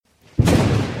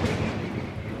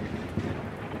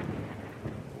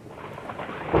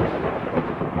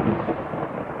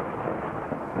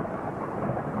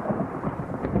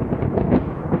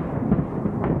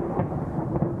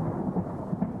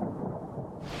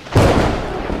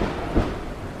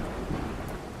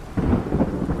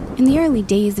In the early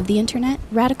days of the internet,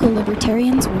 radical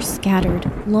libertarians were scattered,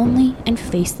 lonely, and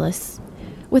faceless.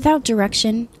 Without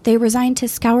direction, they resigned to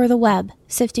scour the web,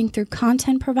 sifting through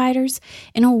content providers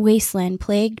in a wasteland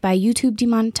plagued by YouTube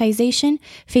demonetization,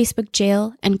 Facebook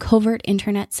jail, and covert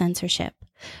internet censorship.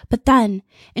 But then,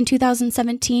 in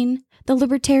 2017, the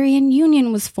Libertarian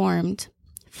Union was formed.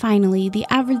 Finally, the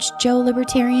average Joe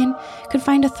libertarian could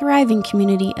find a thriving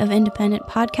community of independent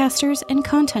podcasters and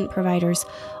content providers,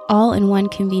 all in one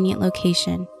convenient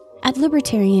location. At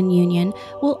Libertarian Union,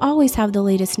 we'll always have the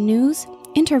latest news,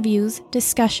 interviews,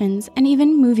 discussions, and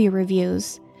even movie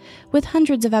reviews. With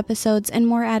hundreds of episodes and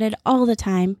more added all the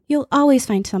time, you'll always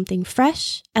find something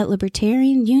fresh at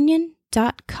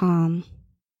libertarianunion.com.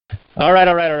 All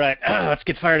right. Let's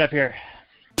get fired up here.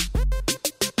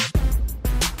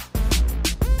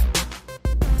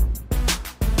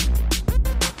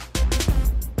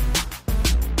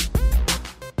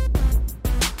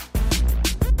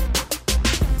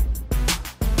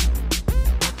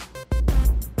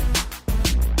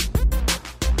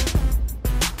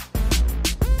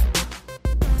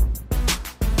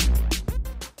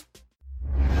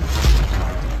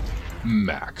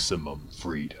 Maximum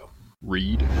freedom.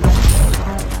 Read. Stay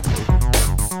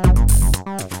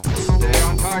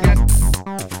on target.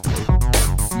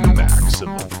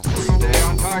 Maximum freedom. Stay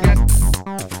on target.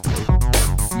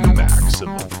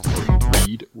 Maximum freedom.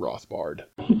 Read Rothbard.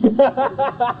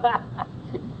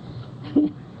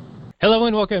 Hello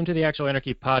and welcome to the Actual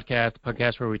Anarchy Podcast, the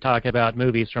podcast where we talk about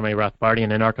movies from a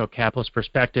Rothbardian anarcho-capitalist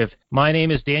perspective. My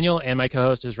name is Daniel and my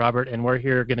co-host is Robert, and we're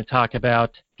here going to talk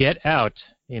about Get Out,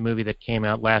 a movie that came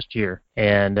out last year.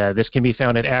 And this can be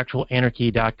found at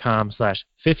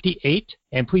actualanarchy.com/58.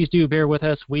 And please do bear with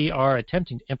us. We are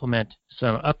attempting to implement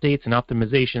some updates and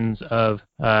optimizations of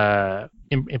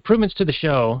improvements to the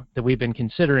show that we've been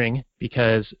considering,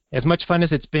 because as much fun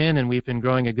as it's been and we've been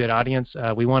growing a good audience,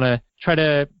 we want to try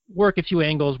to work a few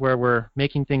angles where we're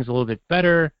making things a little bit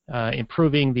better,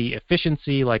 improving the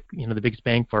efficiency, like, the biggest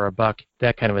bang for our buck,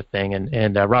 that kind of a thing.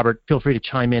 And Robert, feel free to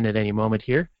chime in at any moment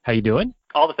here. How you doing?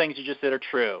 All the things you just said are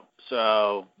true.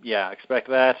 So, yeah, expect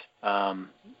that.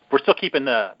 We're still keeping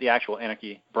the Actual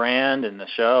Anarchy brand and the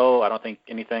show. I don't think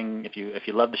anything, if you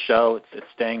love the show, it's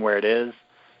staying where it is.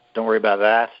 Don't worry about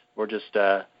that. We're just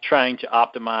trying to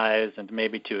optimize and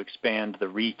maybe to expand the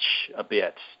reach a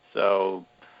bit. So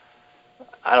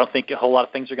I don't think a whole lot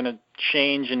of things are going to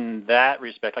change in that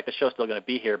respect. Like, the show's still going to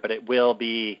be here, but it will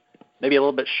be maybe a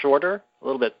little bit shorter, a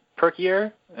little bit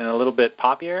perkier, and a little bit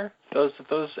poppier. If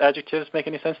those adjectives make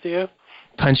any sense to you?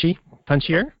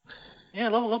 Punchier? Yeah,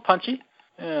 a little punchy.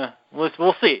 Yeah,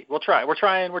 we'll see. We'll try. We're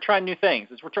trying new things.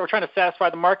 We're trying to satisfy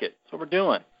the market. That's what we're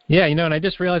doing. Yeah, and I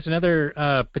just realized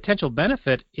another potential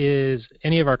benefit is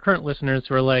any of our current listeners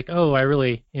who are like, oh, I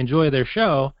really enjoy their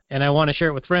show, and I want to share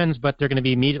it with friends, but they're going to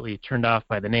be immediately turned off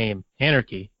by the name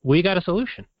Anarchy. We got a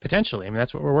solution, potentially.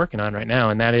 That's what we're working on right now,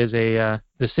 and that is the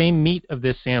same meat of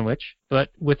this sandwich, but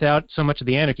without so much of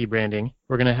the Anarchy branding.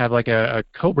 We're going to have like a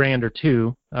co-brand or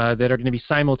two that are going to be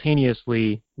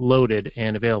simultaneously loaded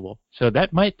and available. So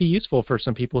that might be useful for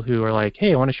some people who are like,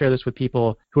 hey, I want to share this with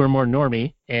people who are more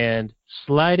normie, and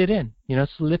slide it in,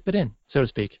 slip it in, so to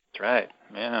speak. That's right,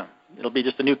 yeah. It'll be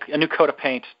just a new coat of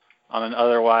paint on an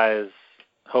otherwise,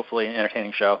 hopefully, an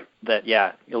entertaining show that,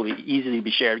 yeah, it'll be easily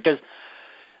be shared. Because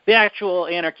the Actual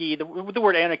Anarchy, the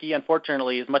word anarchy,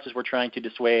 unfortunately, as much as we're trying to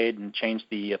dissuade and change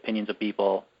the opinions of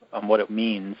people on what it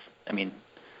means,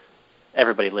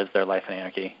 everybody lives their life in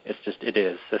anarchy. It's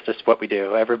just what we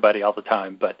do, everybody all the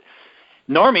time. But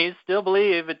normies still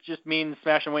believe it just means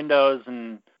smashing windows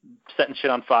and setting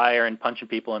shit on fire and punching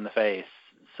people in the face.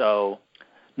 So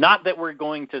not that we're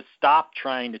going to stop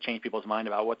trying to change people's mind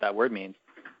about what that word means,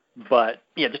 but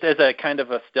yeah, just as a kind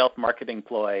of a stealth marketing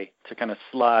ploy to kind of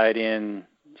slide in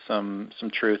some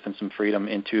truth and some freedom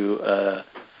into a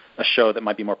show that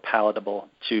might be more palatable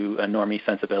to a normie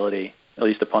sensibility, at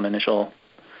least upon initial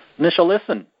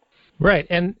listen. Right,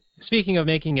 and speaking of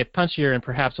making it punchier and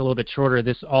perhaps a little bit shorter,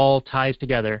 this all ties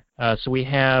together. So we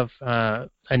have a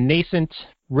nascent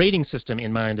rating system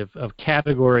in mind of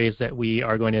categories that we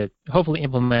are going to hopefully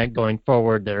implement going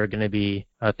forward that are going to be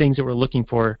things that we're looking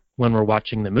for when we're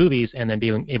watching the movies, and then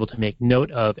being able to make note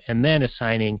of and then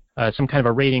assigning some kind of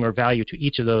a rating or value to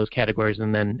each of those categories,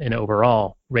 and then an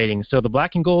overall rating. So the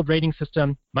black and gold rating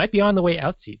system might be on the way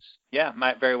out, Steve. Yeah,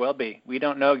 might very well be. We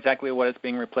don't know exactly what it's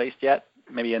being replaced yet.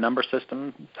 Maybe a number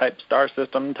system, type star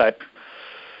system, type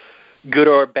good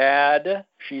or bad,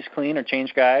 she's clean or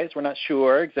change guys. We're not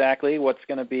sure exactly what's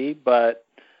going to be, but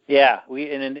yeah,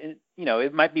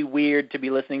 it might be weird to be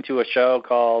listening to a show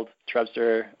called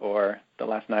Trubster or The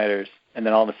Last Nighters, and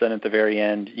then all of a sudden at the very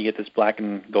end you get this black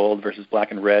and gold versus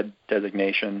black and red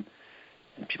designation,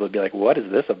 and people would be like, what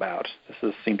is this about?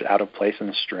 Seems out of place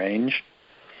and strange.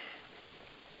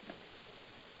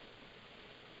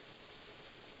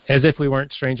 As if we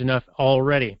weren't strange enough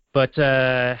already. But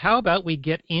how about we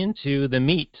get into the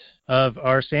meat of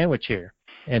our sandwich here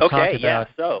and talk about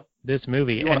this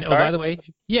movie. And by the way,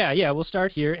 we'll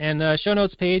start here. And show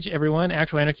notes page, everyone,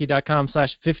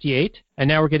 actualanarchy.com/58. And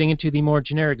now we're getting into the more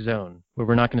generic zone, where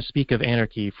we're not going to speak of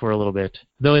anarchy for a little bit,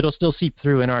 though it'll still seep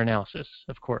through in our analysis,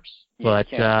 of course. Yeah,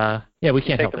 but we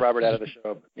can't help it. Take the Robert out of the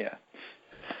show. Yeah.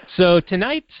 So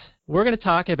tonight we're going to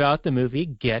talk about the movie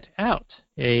Get Out,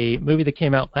 a movie that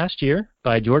came out last year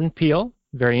by Jordan Peele.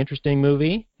 Very interesting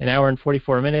movie, an hour and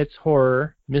 44 minutes,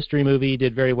 horror, mystery movie,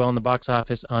 did very well in the box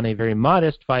office on a very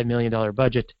modest $5 million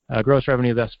budget. Gross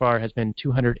revenue thus far has been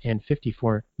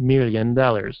 $254 million.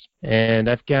 And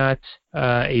I've got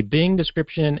a Bing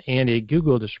description and a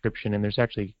Google description, and there's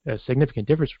actually a significant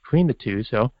difference between the two.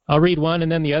 So I'll read one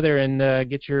and then the other and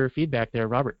get your feedback there,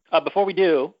 Robert. Before we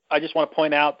do, I just want to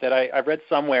point out that I've read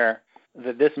somewhere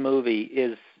that this movie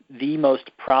is the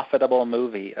most profitable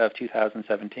movie of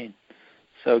 2017.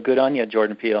 So good on you,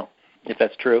 Jordan Peele, if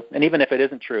that's true. And even if it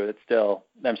isn't true,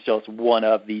 it's one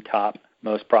of the top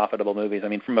most profitable movies. I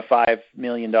mean, from a $5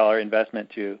 million investment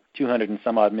to 200 and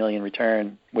some odd million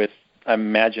return with, I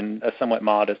imagine, a somewhat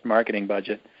modest marketing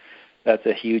budget, that's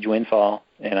a huge windfall.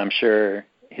 And I'm sure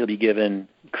he'll be given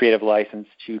creative license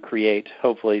to create,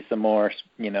 hopefully, some more,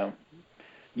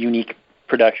 unique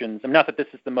productions. I mean, not that this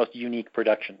is the most unique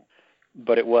production,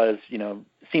 but it was,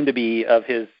 seemed to be of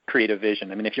his creative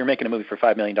vision. I mean, if you're making a movie for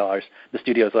 $5 million, the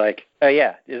studio's like, oh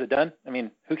yeah, is it done? I mean,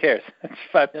 who cares? It's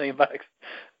 $5 million.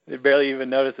 They barely even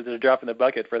notice that they're dropping the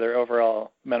bucket for their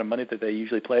overall amount of money that they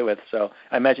usually play with. So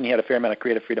I imagine he had a fair amount of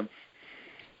creative freedom.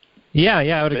 Yeah,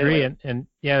 I would agree. And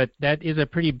that is a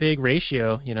pretty big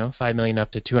ratio, $5 million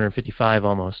up to $255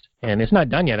 almost. And it's not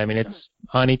done yet. I mean, it's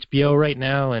on HBO right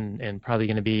now and probably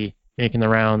going to be making the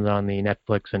rounds on the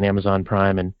Netflix and Amazon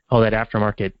Prime and all that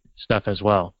aftermarket stuff as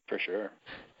well. For sure.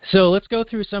 So let's go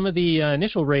through some of the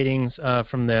initial ratings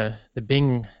from the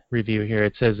Bing review here.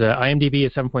 It says IMDb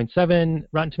is 7.7,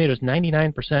 Rotten Tomatoes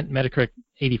 99%, Metacritic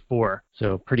 84.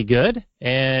 So pretty good.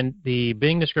 And the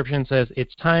Bing description says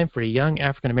it's time for a young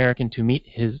African American to meet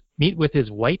with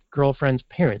his white girlfriend's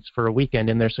parents for a weekend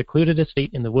in their secluded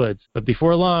estate in the woods. But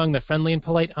before long, the friendly and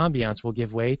polite ambiance will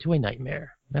give way to a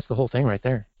nightmare. That's the whole thing right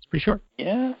there. Pretty short.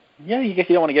 Yeah. I guess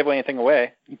you don't want to give anything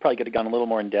away. You probably could have gone a little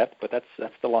more in depth, but that's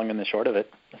the long and the short of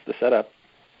it. That's the setup.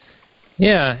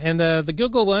 Yeah, and the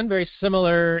Google one, very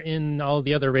similar in all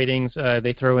the other ratings.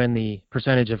 They throw in the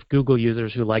percentage of Google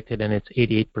users who liked it, and it's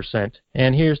 88%.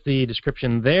 And here's the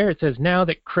description there. It says, now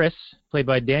that Chris, played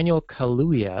by Daniel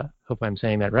Kaluuya, hope I'm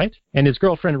saying that right, and his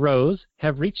girlfriend Rose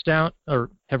have reached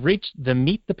the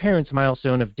meet the parents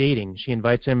milestone of dating. She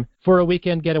invites him for a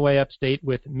weekend getaway upstate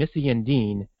with Missy and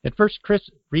Dean. At first, Chris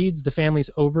reads the family's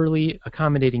overly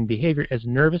accommodating behavior as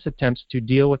nervous attempts to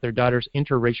deal with their daughter's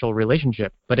interracial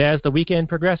relationship. But as the weekend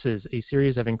progresses, a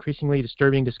series of increasingly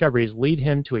disturbing discoveries lead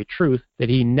him to a truth that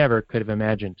he never could have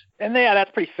imagined. And yeah,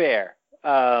 that's pretty fair.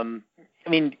 I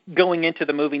mean, going into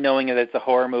the movie knowing that it's a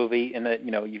horror movie and that,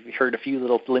 you've heard a few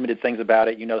little limited things about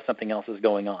it, something else is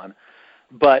going on.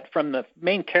 But from the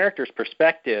main character's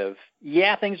perspective,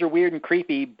 yeah, things are weird and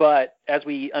creepy, but as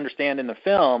we understand in the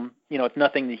film, it's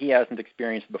nothing that he hasn't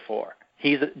experienced before.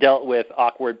 He's dealt with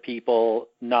awkward people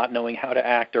not knowing how to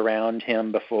act around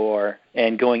him before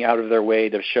and going out of their way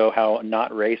to show how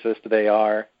not racist they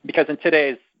are. Because in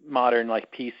today's modern,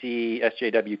 PC,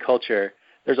 SJW culture,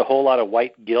 there's a whole lot of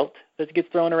white guilt that gets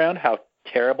thrown around, how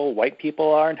terrible white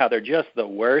people are and how they're just the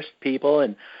worst people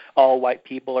and all white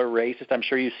people are racist. I'm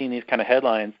sure you've seen these kind of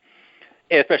headlines,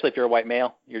 especially if you're a white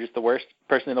male. You're just the worst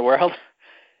person in the world.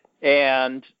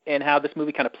 And how this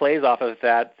movie kind of plays off of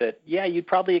that, yeah, you'd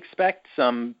probably expect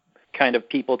some kind of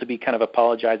people to be kind of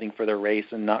apologizing for their race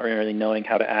and not really knowing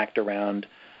how to act around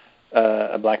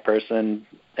a black person.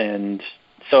 And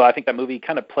so I think that movie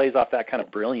kind of plays off that kind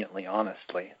of brilliantly,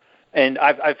 honestly. And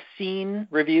I've seen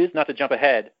reviews, not to jump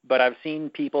ahead, but I've seen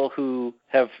people who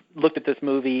have looked at this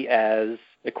movie as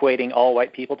equating all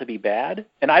white people to be bad,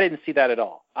 and I didn't see that at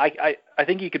all. I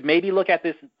think you could maybe look at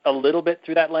this a little bit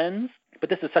through that lens, but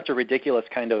this is such a ridiculous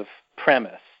kind of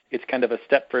premise. It's kind of a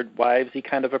Stepford Wives-y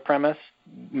kind of a premise,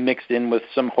 mixed in with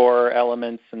some horror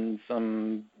elements and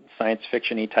some science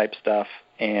fiction-y type stuff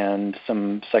and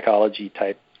some psychology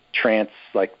type trance,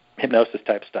 like hypnosis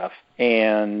type stuff,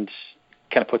 and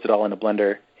kind of puts it all in a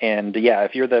blender. And yeah,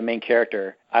 if you're the main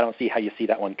character, I don't see how you see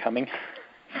that one coming.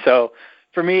 So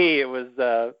for me, it was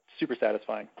super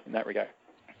satisfying in that regard.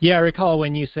 Yeah, I recall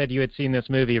when you said you had seen this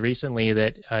movie recently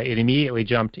that it immediately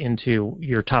jumped into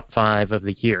your top 5 of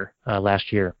the year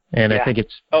last year. And Yeah. I think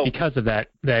it's because of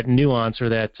that nuance or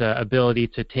that ability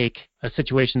to take a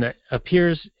situation that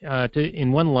appears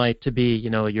in one light to be,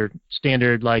 your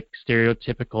standard, like,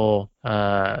 stereotypical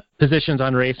positions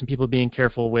on race and people being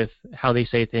careful with how they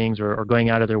say things or going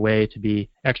out of their way to be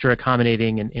extra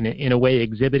accommodating and in a way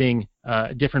exhibiting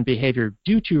different behavior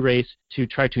due to race to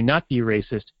try to not be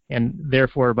racist, and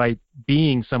therefore by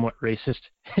being somewhat racist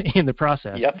in the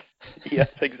process. Yep. Yes,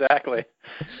 exactly.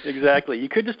 Exactly. You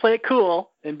could just play it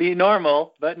cool and be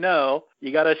normal, but no,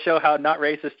 you got to show how not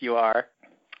racist you are.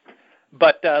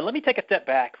 But let me take a step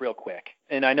back real quick.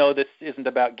 And I know this isn't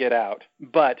about Get Out,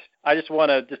 but I just want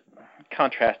to just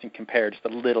contrast and compare just a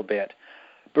little bit.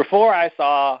 Before I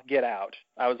saw Get Out,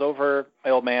 I was over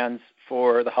my old man's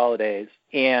for the holidays,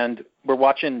 and we're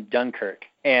watching Dunkirk.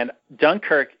 And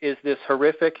Dunkirk is this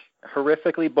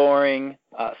horrifically boring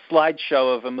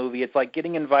slideshow of a movie. It's like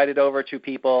getting invited over to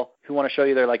people who want to show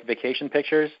you their like vacation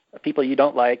pictures of people you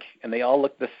don't like, and they all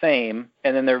look the same,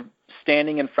 and then they're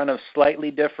standing in front of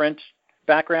slightly different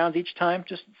backgrounds each time,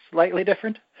 just slightly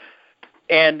different,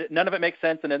 and none of it makes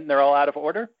sense, and then they're all out of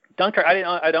order. Dunkirk,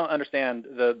 I don't understand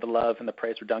the love and the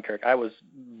praise for Dunkirk. I was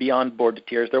beyond bored to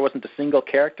tears. There wasn't a single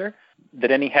character that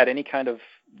had any kind of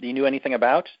you knew anything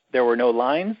about. There were no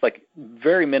lines, like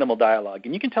very minimal dialogue.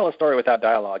 And you can tell a story without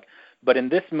dialogue. But in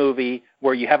this movie,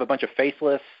 where you have a bunch of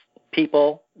faceless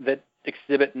people that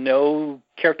exhibit no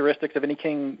characteristics of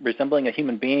anything resembling a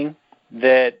human being,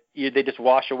 they just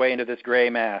wash away into this gray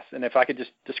mass. And if I could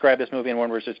just describe this movie in one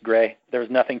word, it's just gray. There was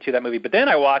nothing to that movie. But then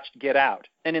I watched Get Out.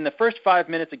 And in the first 5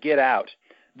 minutes of Get Out,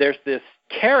 there's this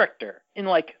character in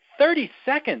like 30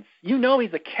 seconds. You know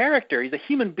he's a character. He's a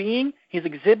human being. He's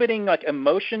exhibiting like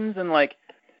emotions and like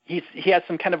he has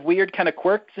some kind of weird kind of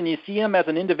quirks, and you see him as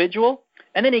an individual.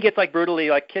 And then he gets like brutally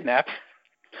like kidnapped.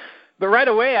 But right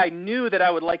away, I knew that I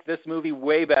would like this movie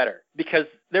way better because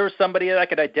there was somebody that I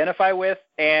could identify with,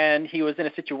 and he was in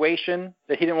a situation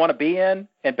that he didn't want to be in,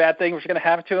 and bad things were going to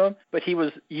happen to him. But he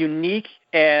was unique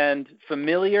and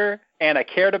familiar, and I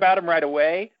cared about him right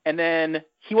away. And then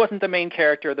he wasn't the main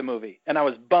character of the movie, and I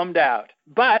was bummed out.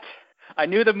 But I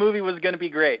knew the movie was going to be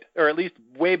great, or at least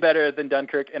way better than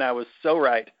Dunkirk, and I was so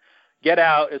right. Get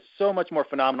Out is so much more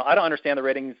phenomenal. I don't understand the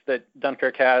ratings that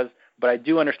Dunkirk has, but I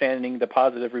do understand the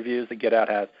positive reviews that Get Out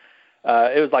has.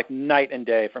 It was like night and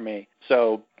day for me.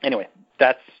 So anyway,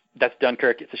 that's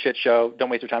Dunkirk. It's a shit show.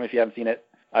 Don't waste your time if you haven't seen it.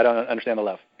 I don't understand the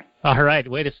love. All right,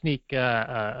 way to sneak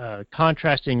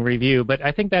contrasting review, but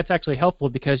I think that's actually helpful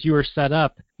because you were set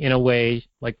up in a way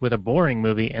like with a boring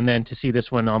movie, and then to see this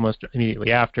one almost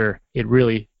immediately after, it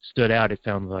really stood out, it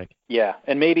sounds like. Yeah,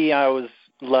 and maybe I was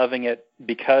loving it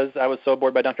because I was so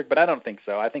bored by Dunkirk, but I don't think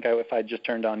so. I think if I just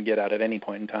turned on Get Out at any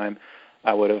point in time,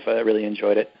 I would have really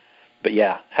enjoyed it. But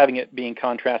yeah, having it being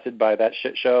contrasted by that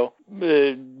shit show,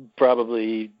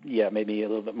 probably, maybe a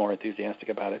little bit more enthusiastic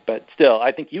about it. But still,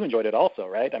 I think you enjoyed it also,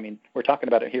 right? I mean, we're talking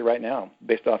about it here right now,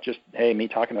 based off just, me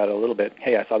talking about it a little bit.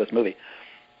 Hey, I saw this movie.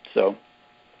 So.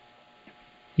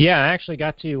 Yeah, I actually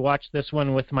got to watch this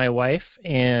one with my wife,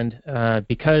 and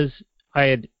because I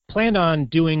had planned on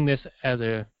doing this as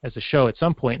a show at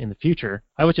some point in the future,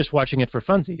 I was just watching it for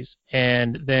funsies.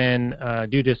 And then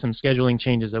due to some scheduling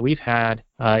changes that we've had,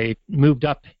 it moved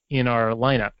up in our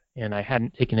lineup, and I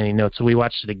hadn't taken any notes, so we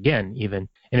watched it again even.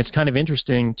 And it's kind of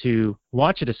interesting to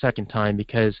watch it a second time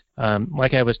because,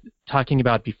 like I was talking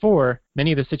about before,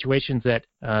 many of the situations that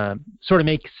sort of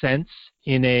make sense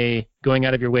in a going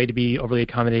out of your way to be overly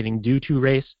accommodating due to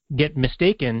race get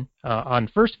mistaken on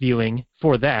first viewing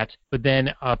for that, but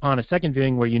then upon a second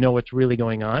viewing where you know what's really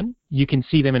going on, you can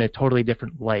see them in a totally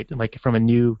different light, like from a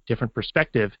new, different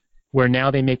perspective, where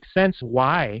now they make sense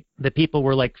why the people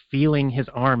were like feeling his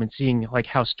arm and seeing like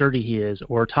how sturdy he is,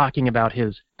 or talking about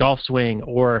his golf swing,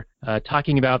 or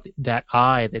talking about that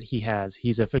eye that he has.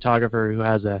 He's a photographer who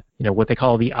has a, what they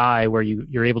call the eye, where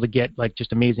you're able to get like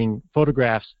just amazing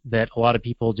photographs that a lot of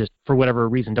people just for whatever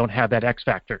reason don't have that X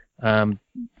factor. So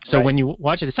right. When you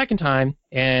watch it a second time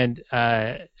and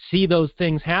see those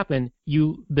things happen,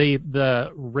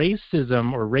 the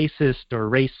racism or racist or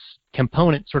race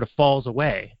component sort of falls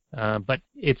away. But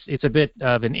it's a bit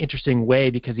of an interesting way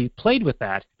because he played with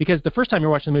that. Because the first time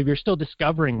you're watching the movie, you're still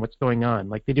discovering what's going on.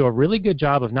 Like, they do a really good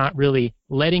job of not really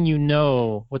letting you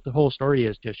know what the whole story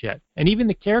is just yet. And even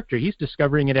the character, he's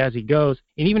discovering it as he goes.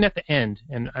 And even at the end,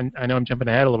 and I know I'm jumping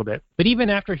ahead a little bit, but even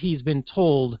after he's been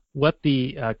told what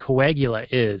the coagula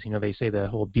is, they say the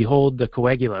whole behold the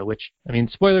coagula, which, I mean,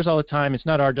 spoilers all the time. It's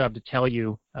not our job to tell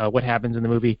you what happens in the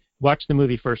movie. watch the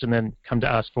movie first and then come to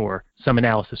us for some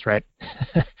analysis, right?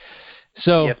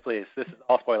 So yes, please. This is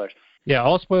all spoilers. Yeah,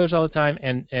 all spoilers all the time.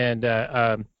 And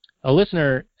a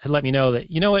listener had let me know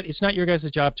that, you know what, it's not your guys'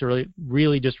 job to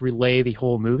really just relay the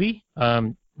whole movie.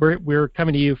 We're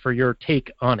coming to you for your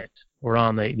take on it or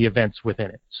on the events within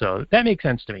it. So that makes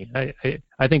sense to me.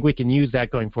 I think we can use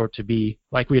that going forward to be,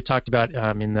 like we had talked about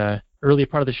in the earlier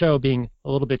part of the show, being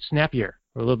a little bit snappier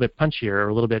or a little bit punchier or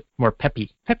a little bit more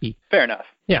peppy. Fair enough.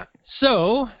 Yeah.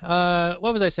 So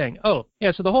what was I saying? Oh,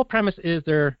 yeah, so the whole premise is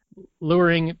they're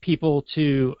luring people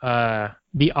to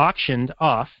be auctioned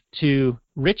off to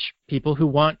rich people who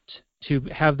want to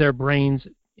have their brains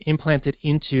implanted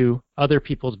into other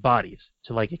people's bodies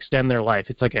to like extend their life.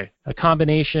 It's like a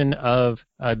combination of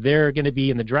they're going to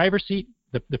be in the driver's seat,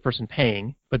 the person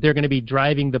paying, but they're going to be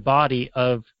driving the body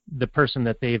of the person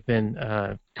that they've been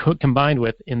combined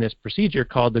with in this procedure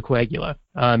called the coagula.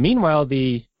 Meanwhile,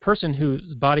 the person whose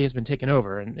body has been taken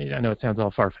over, and I know it sounds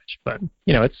all far-fetched, but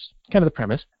it's kind of the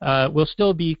premise, will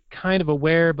still be kind of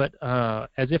aware, but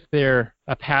as if they're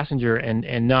a passenger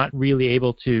and not really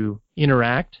able to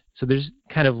interact. So there's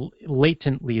kind of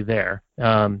latently there.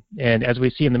 And as we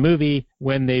see in the movie,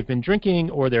 when they've been drinking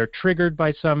or they're triggered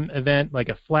by some event like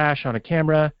a flash on a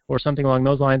camera or something along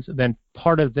those lines, then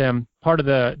part of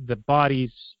the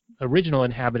body's original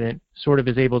inhabitant sort of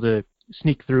is able to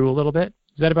sneak through a little bit.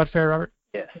 Is that about fair, Robert?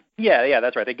 Yes. Yeah,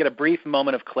 that's right. They get a brief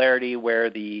moment of clarity where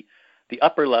the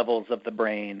upper levels of the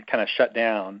brain kind of shut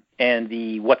down, and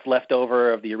what's left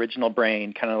over of the original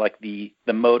brain, kind of like the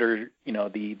motor,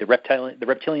 the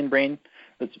reptilian brain,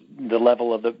 that's the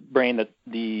level of the brain that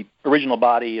the original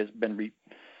body has been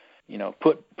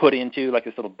put into, like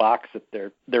this little box that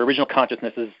their original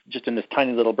consciousness is just in this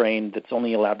tiny little brain that's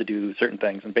only allowed to do certain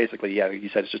things, and basically, you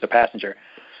said it's just a passenger.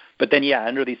 But then,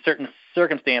 under these certain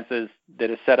circumstances that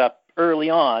is set up early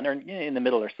on or in the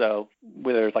middle or so,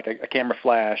 whether there's like a camera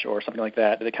flash or something like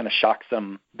that, it kind of shocks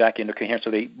them back into coherence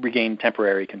so they regain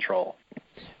temporary control.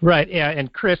 Right, yeah,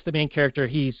 and Chris, the main character,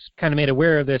 he's kind of made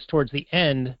aware of this towards the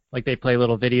end. Like they play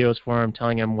little videos for him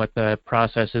telling him what the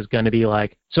process is going to be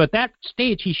like. So at that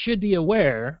stage, he should be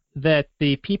aware that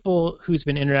the people who's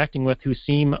been interacting with who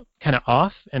seem kind of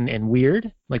off and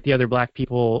weird, like the other black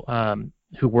people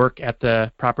who work at the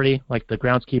property, like the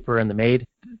groundskeeper and the maid,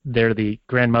 they're the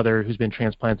grandmother who's been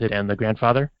transplanted and the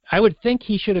grandfather. I would think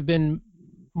he should have been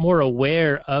more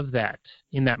aware of that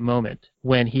in that moment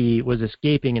when he was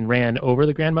escaping and ran over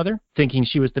the grandmother, thinking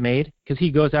she was the maid, because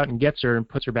he goes out and gets her and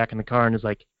puts her back in the car and is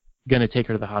like going to take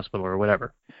her to the hospital or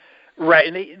whatever. Right,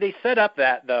 and they set up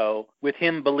that, though, with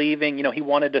him believing, he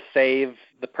wanted to save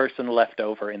the person left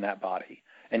over in that body,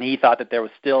 and he thought that there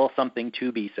was still something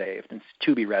to be saved and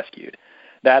to be rescued.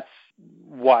 That's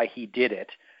why he did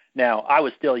it. Now, I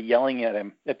was still yelling at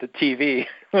him at the TV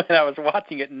when I was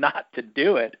watching it not to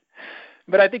do it.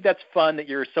 But I think that's fun that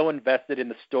you're so invested in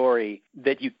the story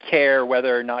that you care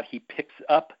whether or not he picks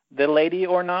up the lady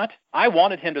or not. I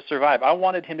wanted him to survive. I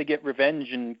wanted him to get revenge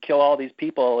and kill all these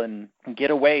people and get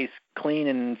away clean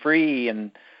and free.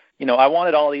 And, I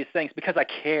wanted all these things because I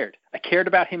cared. I cared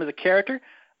about him as a character.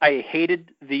 I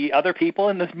hated the other people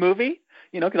in this movie,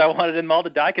 because I wanted them all to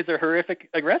die because they're horrific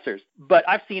aggressors. But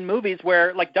I've seen movies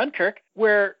where, like Dunkirk,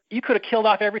 where you could have killed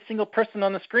off every single person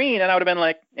on the screen, and I would have been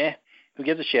like, who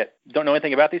gives a shit? Don't know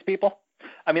anything about these people?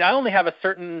 I only have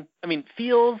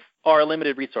feels are a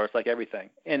limited resource like everything,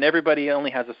 and everybody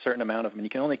only has a certain amount of them, and you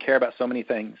can only care about so many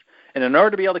things. And in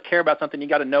order to be able to care about something, you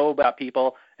got to know about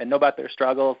people and know about their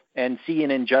struggles and see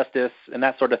an injustice and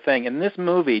that sort of thing. And this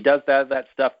movie does that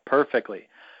stuff perfectly.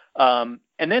 And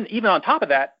then even on top of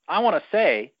that, I want to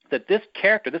say that this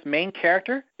main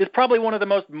character, is probably one of the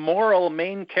most moral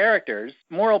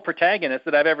protagonists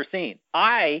that I've ever seen.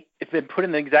 I, if been put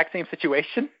in the exact same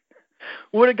situation,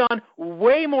 would have gone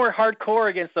way more hardcore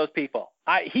against those people.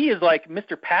 He is like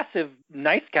Mr. Passive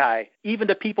nice guy, even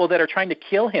to people that are trying to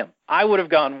kill him. I would have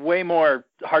gone way more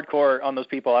hardcore on those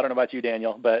people. I don't know about you,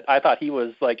 Daniel, but I thought he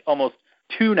was like almost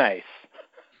too nice.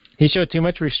 He showed too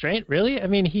much restraint, really?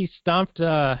 He stomped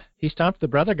the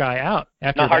brother guy out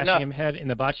after bashing him head in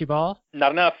the bocce ball.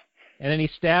 Not enough. And then he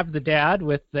stabbed the dad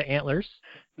with the antlers.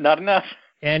 Not enough.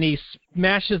 And he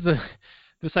smashes the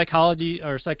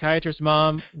psychiatrist's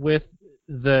mom with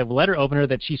the letter opener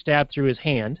that she stabbed through his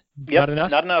hand. Yep, not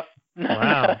enough? Not enough.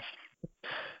 Wow.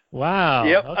 Wow.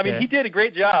 Yep. Okay. He did a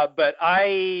great job, but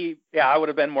I would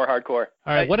have been more hardcore.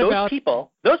 All right. Those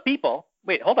people,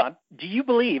 wait, hold on. Do you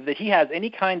believe that he has any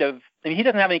kind of, he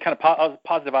doesn't have any kind of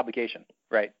positive obligation,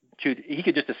 right? He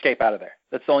could just escape out of there.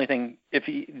 That's the only thing if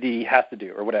he has to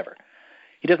do or whatever.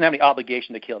 He doesn't have any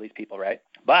obligation to kill these people, right?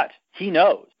 But he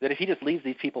knows that if he just leaves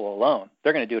these people alone,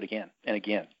 they're going to do it again and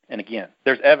again and again.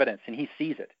 There's evidence, and he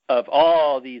sees it, of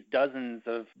all these dozens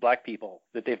of black people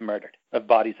that they've murdered, of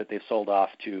bodies that they've sold off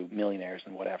to millionaires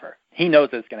and whatever. He knows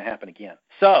that it's going to happen again.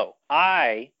 So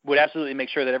I would absolutely make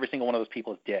sure that every single one of those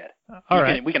people is dead.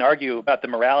 We can argue about the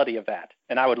morality of that,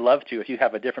 and I would love to if you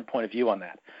have a different point of view on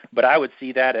that. But I would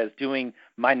see that as doing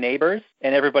my neighbors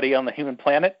and everybody on the human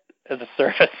planet as a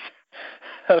service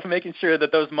of making sure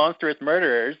that those monstrous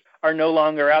murderers are no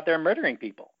longer out there murdering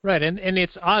people. Right, and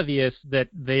it's obvious that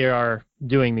they are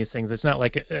doing these things. It's not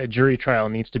like a jury trial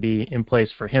needs to be in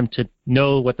place for him to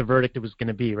know what the verdict was going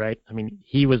to be, right? I mean,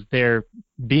 he was there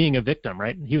being a victim,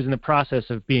 right? He was in the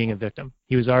process of being a victim.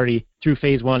 He was already through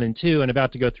phase 1 and 2 and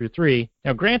about to go through 3.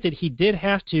 Now, granted, he did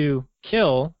have to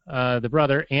kill the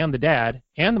brother and the dad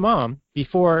and the mom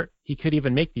before he could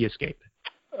even make the escape.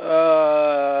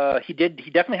 He did. He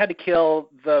definitely had to kill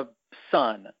the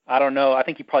son. I don't know. I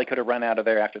think he probably could have run out of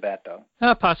there after that, though.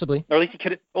 Possibly. Or at least he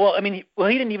could have. Well, I mean, he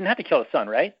didn't even have to kill the son,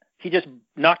 right? He just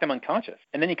knocked him unconscious,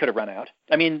 and then he could have run out.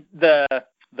 I mean, the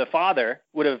father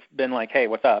would have been like, "Hey,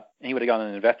 what's up?" And he would have gone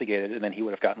and investigated, and then he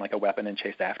would have gotten like a weapon and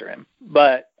chased after him.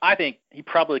 But I think he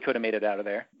probably could have made it out of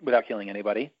there without killing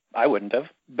anybody. I wouldn't have,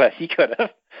 but he could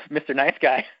have. Mr. Nice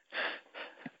Guy.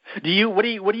 Do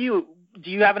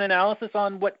you have an analysis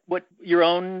on what your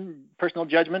own personal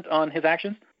judgment on his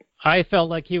actions? I felt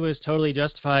like he was totally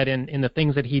justified in the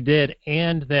things that he did,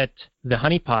 and that the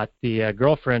honeypot, the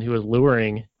girlfriend who was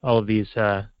luring all of these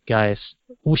guys,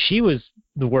 well, she was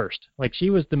the worst. Like, she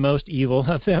was the most evil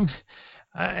of them.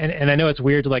 And I know it's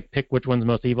weird to like pick which one's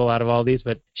most evil out of all these,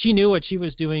 but she knew what she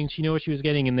was doing. She knew what she was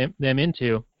getting them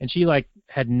into, and she like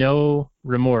had no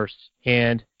remorse.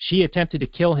 And she attempted to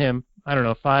kill him, I don't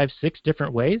know, 5, 6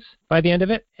 different ways by the end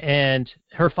of it. And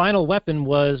her final weapon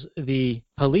was the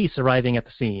police arriving at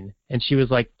the scene. And she was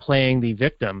like playing the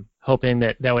victim, hoping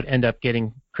that would end up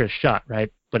getting Chris shot,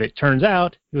 right? But it turns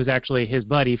out it was actually his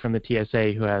buddy from the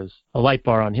TSA who has a light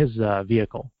bar on his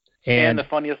vehicle. And the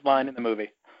funniest line in the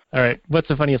movie. All right, what's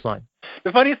the funniest line?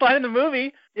 The funniest line in the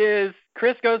movie is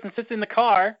Chris goes and sits in the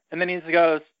car, and then he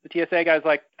goes, the TSA guy's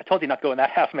like, "I told you not to go in that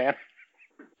house, man."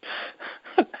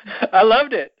 I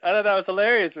loved it. I thought that was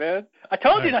hilarious, man. I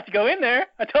told you not to go in there.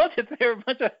 I told you they were a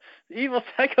bunch of evil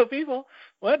psycho people.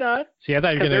 Whatnot. See, I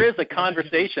thought because there is a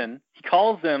conversation. He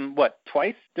calls them,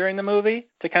 twice during the movie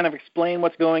to kind of explain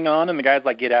what's going on, and the guy's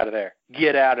like, "Get out of there.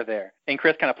 Get out of there." And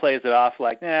Chris kind of plays it off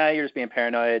like, "Nah, you're just being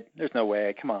paranoid. There's no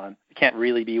way. Come on. It can't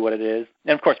really be what it is."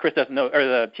 And, of course, Chris doesn't know, or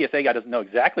the TSA guy doesn't know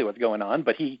exactly what's going on,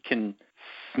 but he can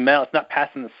smell. It's not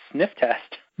passing the sniff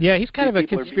test. Yeah, he's kind of a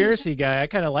conspiracy guy. I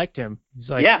kind of liked him. He's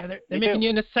like, yeah, they're making you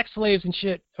into sex slaves and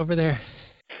shit over there.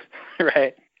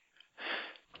 Right.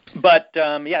 But,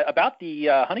 about the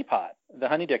honeypot, the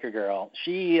honeydicker girl,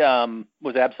 she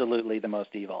was absolutely the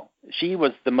most evil. She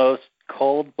was the most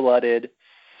cold-blooded,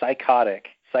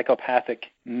 psychopathic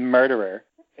murderer.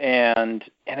 And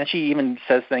then she even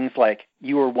says things like,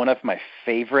 "You were one of my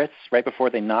favorites," right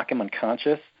before they knock him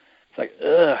unconscious. It's like,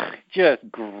 ugh, just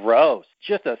gross.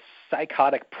 Just a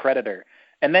psychotic predator.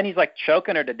 And then he's like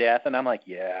choking her to death, and I'm like,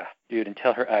 yeah, dude,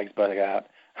 until her eggs bug out.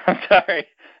 I'm sorry.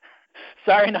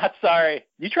 Sorry, not sorry.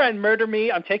 You try and murder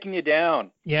me, I'm taking you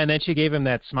down. Yeah, and then she gave him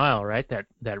that smile, right?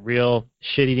 That real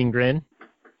shit-eating grin.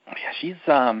 Yeah, she's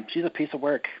a piece of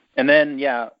work. And then,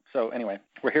 so anyway,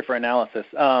 we're here for analysis.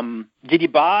 Did you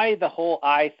buy the whole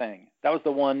eye thing? That was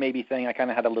the one maybe thing I kind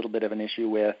of had a little bit of an issue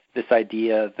with, this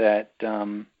idea that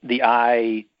the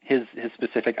eye, his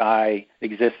specific eye,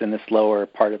 exists in this lower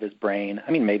part of his brain.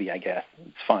 I mean, maybe, I guess.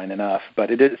 It's fine enough. But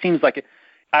it seems like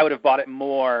I would have bought it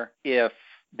more if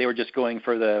they were just going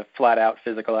for the flat-out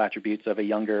physical attributes of a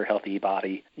younger, healthy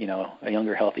body, a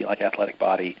younger, healthy, like athletic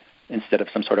body, instead of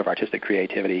some sort of artistic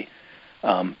creativity.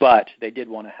 But they did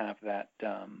want to have that,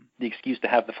 the excuse to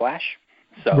have the Flash.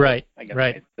 So right, I guess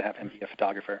right. to have him be a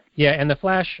photographer. Yeah, and the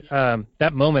Flash,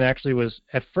 that moment actually was,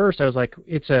 at first I was like,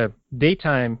 it's a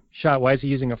daytime shot. Why is he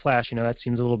using a flash? That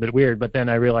seems a little bit weird. But then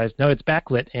I realized, no, it's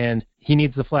backlit, and he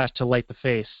needs the flash to light the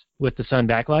face with the sun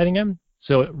backlighting him.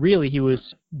 So really he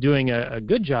was doing a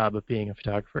good job of being a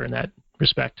photographer in that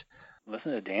respect.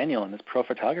 Listen to Daniel and his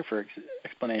pro-photographer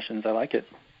explanations. I like it.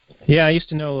 Yeah, I used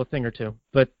to know a thing or two.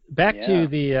 But back to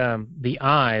the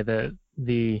eye,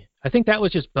 the I think that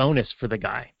was just bonus for the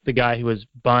guy who was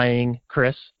buying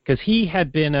Chris, because he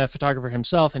had been a photographer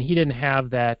himself and he didn't have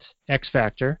that X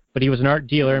factor, but he was an art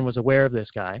dealer and was aware of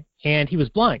this guy, and he was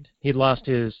blind. He'd lost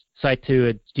his sight to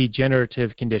a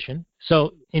degenerative condition.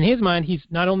 So in his mind, he's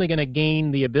not only going to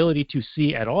gain the ability to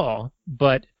see at all,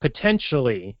 but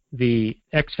potentially the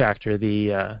X factor,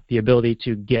 the ability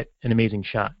to get an amazing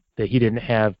shot that he didn't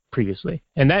have previously.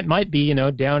 And that might be,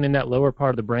 down in that lower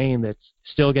part of the brain that's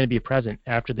still going to be present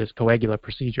after this coagula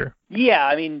procedure. Yeah,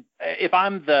 I mean, if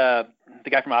I'm the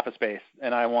guy from Office Space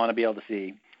and I want to be able to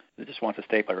see, it just wants a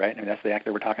stapler, right? I mean, that's the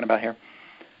actor we're talking about here.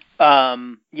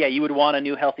 Yeah, you would want a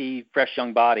new, healthy, fresh,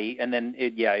 young body, and then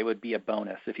it would be a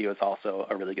bonus if he was also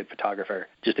a really good photographer,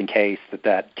 just in case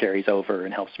that carries over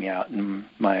and helps me out in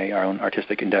our own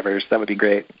artistic endeavors. That would be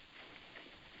great.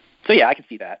 So yeah, I can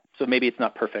see that. So maybe it's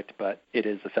not perfect, but it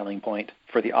is a selling point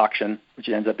for the auction, which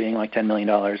ends up being like $10 million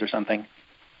or something.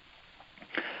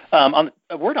 On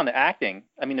a word on the acting,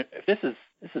 I mean, if this is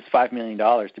 $5 million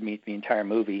to meet the entire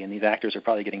movie, and these actors are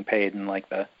probably getting paid in like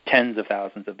the tens of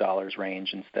thousands of dollars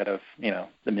range instead of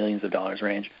the millions of dollars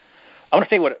range. I want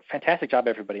to say what a fantastic job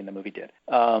everybody in the movie did,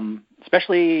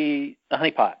 especially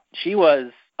Honey Pot. She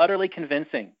was utterly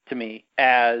convincing to me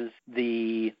as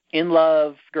the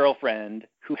in-love girlfriend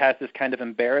who has this kind of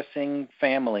embarrassing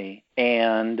family,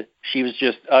 and she was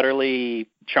just utterly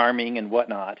charming and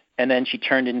whatnot. And then she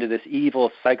turned into this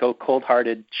evil, psycho,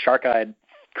 cold-hearted, shark-eyed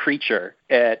creature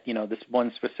at, this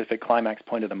one specific climax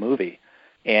point of the movie.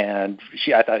 And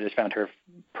I just found her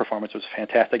performance was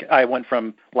fantastic. I went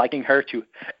from liking her to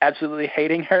absolutely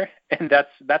hating her, and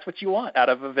that's what you want out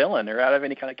of a villain or out of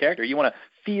any kind of character. You want to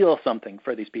feel something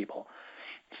for these people.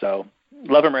 So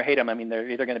love them or hate them, I mean, they're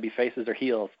either going to be faces or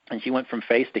heels. And she went from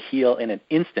face to heel in an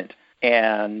instant.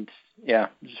 And, yeah,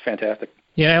 it was fantastic.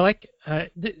 Yeah, I like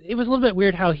it was a little bit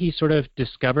weird how he sort of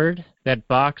discovered that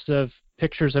box of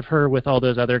pictures of her with all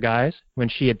those other guys when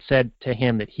she had said to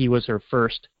him that he was her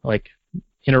first,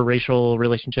 interracial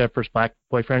relationship, first black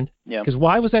boyfriend. Yeah. Because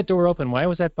why was that door open? Why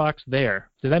was that box there?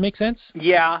 Does that make sense?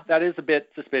 Yeah, that is a bit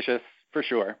suspicious, for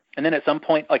sure. And then at some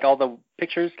point, all the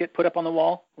pictures get put up on the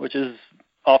wall, which is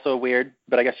also weird,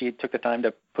 but I guess she took the time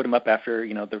to put them up after,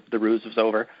 the ruse was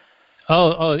over.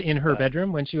 Oh, in her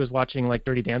bedroom when she was watching,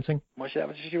 Dirty Dancing? Was that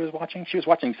what she was watching? She was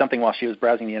watching something while she was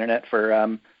browsing the internet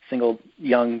for single,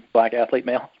 young, black athlete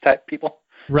male type people.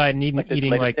 Right, and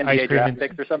eating ice cream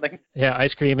and or something. Yeah,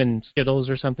 ice cream and Skittles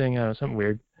or something, something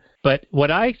weird. But what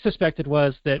I suspected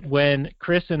was that when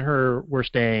Chris and her were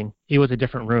staying, it was a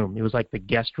different room. It was like the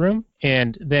guest room,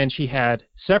 and then she had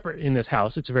separate in this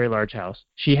house. It's a very large house.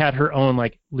 She had her own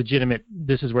legitimate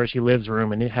this is where she lives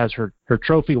room, and it has her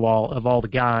trophy wall of all the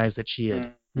guys that she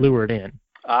had lured in.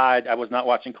 I was not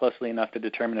watching closely enough to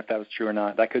determine if that was true or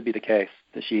not. That could be the case,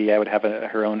 that she would have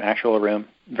her own actual room.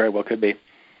 Very well could be.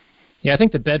 Yeah, I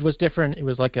think the bed was different. It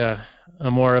was like a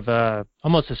more of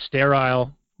almost a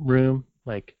sterile room,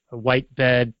 like a white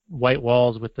bed, white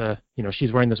walls with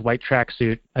she's wearing this white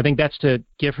tracksuit. I think that's to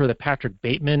give her the Patrick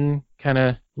Bateman kind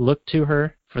of look to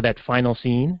her for that final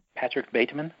scene. Patrick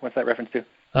Bateman? What's that reference to?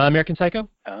 American Psycho.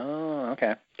 Oh,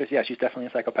 okay. Because, yeah, she's definitely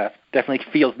a psychopath. Definitely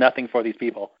feels nothing for these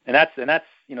people. And that's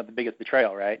the biggest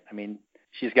betrayal, right? I mean,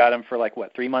 she's got him for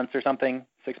 3 months or something,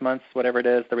 6 months, whatever it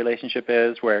is the relationship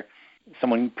is, where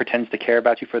someone pretends to care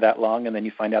about you for that long and then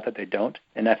you find out that they don't.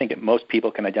 And I think that most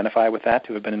people can identify with that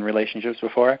who have been in relationships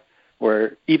before,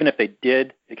 where even if they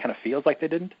did, it kind of feels like they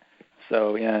didn't.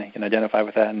 So, yeah, you can identify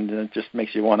with that, and it just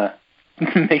makes you want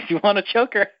to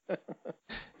choke her.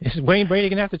 Is Wayne Brady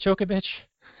going to have to choke a bitch?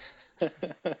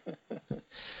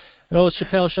 An old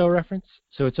Chappelle Show reference,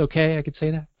 so it's okay, I could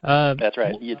say that. That's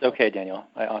right. It's okay, Daniel.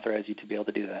 I authorize you to be able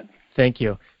to do that. Thank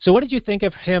you. So what did you think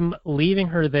of him leaving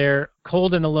her there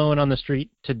cold and alone on the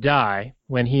street to die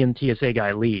when he and the TSA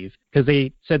guy leave? Because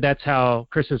they said that's how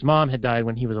Chris's mom had died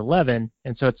when he was 11,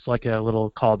 and so it's like a little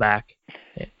callback.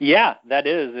 Yeah, that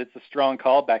is. It's a strong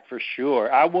callback for sure.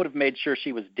 I would have made sure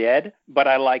she was dead, but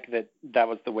I like that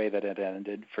was the way that it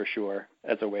ended for sure,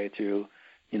 as a way to,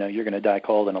 you're going to die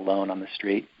cold and alone on the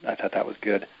street. I thought that was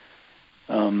good.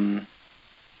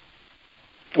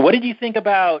 What did you think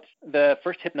about the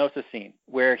first hypnosis scene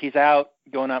where he's out,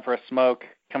 going out for a smoke,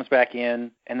 comes back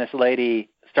in, and this lady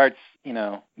starts,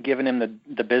 giving him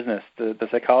the business, the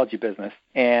psychology business,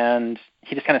 and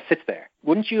he just kind of sits there?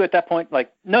 Wouldn't you at that point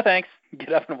no thanks,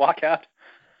 get up and walk out?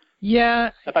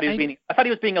 Yeah. I thought he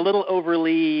was being a little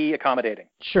overly accommodating.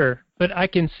 Sure, but I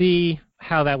can see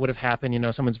how that would have happened.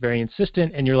 Someone's very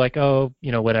insistent, and you're like, oh,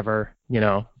 whatever, sort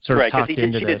of talked into this. Right,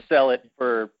 because she did sell it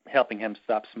for helping him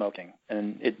stop smoking,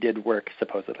 and it did work,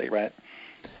 supposedly, right?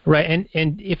 Right,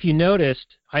 and if you noticed,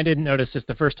 I didn't notice this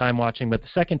the first time watching, but the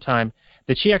second time,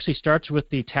 that she actually starts with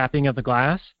the tapping of the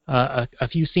glass a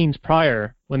few scenes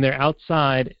prior when they're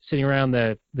outside sitting around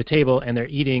the table and they're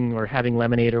eating or having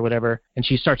lemonade or whatever, and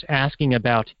she starts asking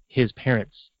about his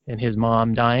parents and his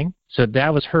mom dying. So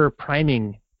that was her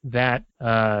priming that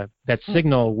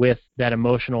signal with that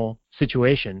emotional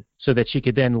situation so that she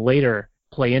could then later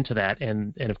play into that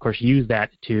and of course use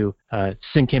that to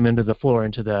sink him into the floor,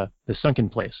 into the sunken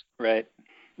place. Right.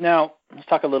 Now, let's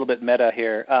talk a little bit meta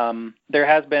here. There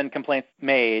has been complaints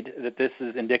made that this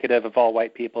is indicative of all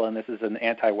white people and this is an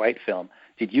anti-white film.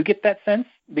 Did you get that sense?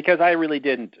 Because I really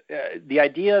didn't. The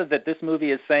idea that this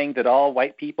movie is saying that all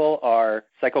white people are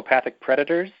psychopathic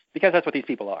predators, because that's what these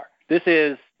people are. This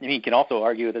is, I mean, you can also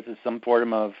argue this is some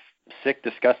form of sick,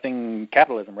 disgusting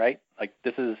capitalism, right? Like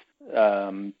this is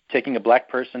taking a black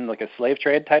person like a slave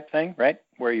trade type thing, right?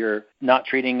 Where you're not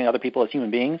treating other people as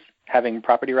human beings, having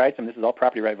property rights, and this is all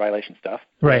property right violation stuff.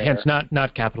 Right, hence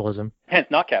not capitalism. Hence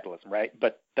not capitalism, right?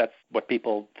 But that's what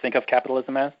people think of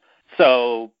capitalism as.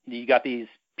 So you got these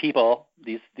people,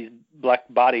 these black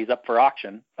bodies up for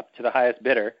auction, up to the highest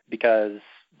bidder, because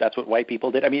that's what white people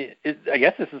did. I mean, I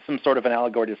guess this is some sort of an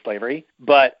allegory to slavery,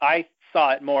 but I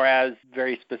saw it more as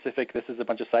very specific. This is a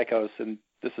bunch of psychos, and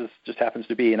this is just happens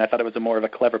to be. And I thought it was more of a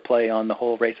clever play on the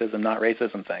whole racism, not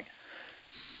racism thing.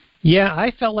 Yeah,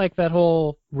 I felt like that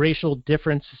whole racial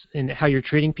difference in how you're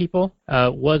treating people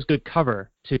was good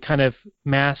cover to kind of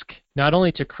mask, not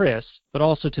only to Chris, but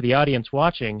also to the audience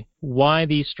watching, why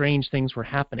these strange things were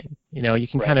happening. You know, you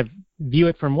can kind of view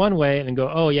it from one way and go,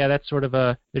 oh, yeah, that's sort of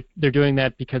they're doing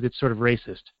that because it's sort of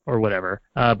racist or whatever.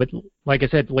 But like I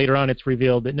said, later on it's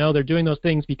revealed that, no, they're doing those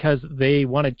things because they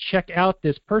want to check out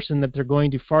this person that they're going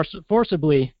to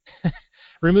forcibly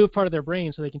remove part of their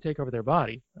brain so they can take over their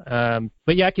body.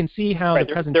 But yeah, I can see how the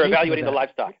presentation. They're evaluating the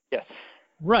livestock. Yes.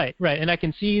 Right, and I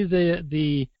can see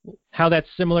the how that's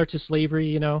similar to slavery,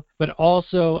 you know, but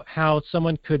also how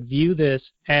someone could view this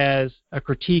as a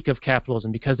critique of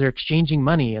capitalism because they're exchanging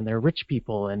money and they're rich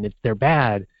people and they're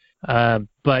bad.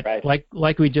 But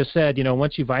like we just said, you know,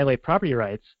 once you violate property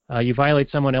rights, you violate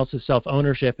someone else's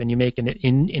self-ownership and you make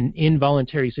an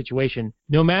involuntary situation.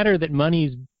 No matter that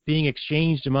money's being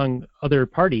exchanged among other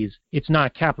parties, it's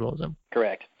not capitalism.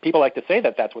 Correct. People like to say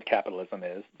that that's what capitalism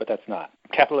is, but that's not.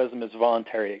 Capitalism is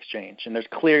voluntary exchange, and there's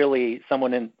clearly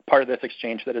someone in part of this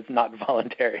exchange that is not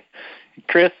voluntary.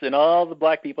 Chris and all the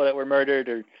black people that were murdered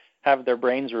or have their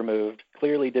brains removed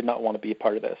clearly did not want to be a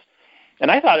part of this.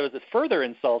 And I thought it was further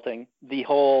insulting, the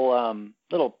whole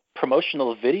little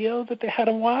promotional video that they had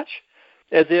to watch,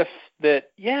 as if that,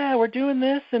 yeah, we're doing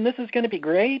this, and this is going to be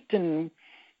great, and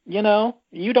you know,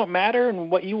 you don't matter and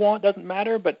what you want doesn't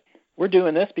matter, but we're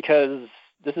doing this because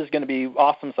this is going to be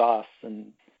awesome sauce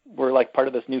and we're like part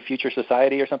of this new future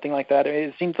society or something like that.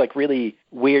 It seems like really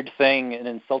weird thing, an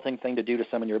insulting thing to do to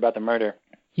someone you're about to murder.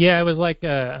 Yeah, it was like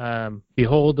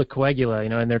Behold the Coagula, you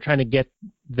know, and they're trying to get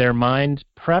their mind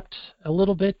prepped a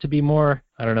little bit to be more,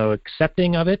 I don't know,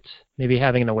 accepting of it. Maybe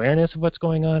having an awareness of what's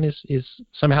going on is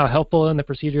somehow helpful in the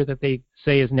procedure that they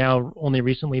say has now only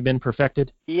recently been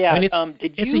perfected. Yeah. I mean,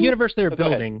 it's a universe they're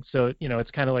building, so, you know,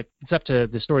 it's kind of like, it's up to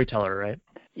the storyteller, right?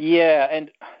 Yeah,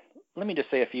 and let me just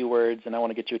say a few words, and I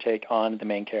want to get your take on the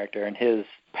main character and his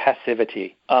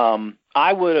passivity.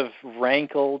 I would have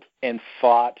rankled and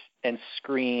fought and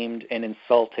screamed and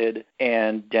insulted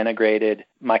and denigrated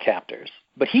my captors.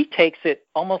 But he takes it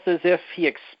almost as if he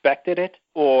expected it,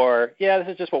 or, yeah, this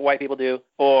is just what white people do,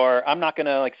 or I'm not going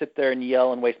to like sit there and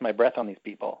yell and waste my breath on these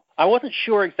people. I wasn't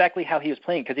sure exactly how he was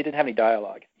playing because he didn't have any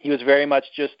dialogue. He was very much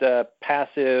just a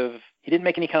passive. He didn't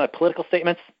make any kind of political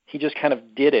statements. He just kind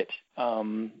of did it.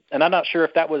 And I'm not sure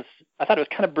if that was, I thought it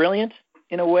was kind of brilliant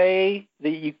in a way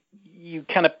that you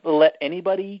kind of let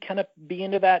anybody kind of be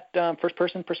into that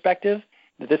first-person perspective,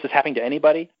 that this is happening to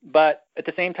anybody. But at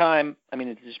the same time, I mean,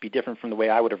 it'd just be different from the way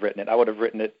I would have written it. I would have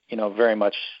written it, you know, very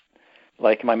much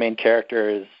like my main character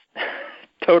is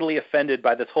totally offended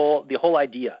by the whole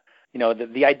idea. You know,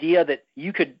 the idea that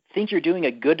you could think you're doing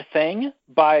a good thing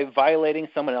by violating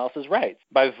someone else's rights,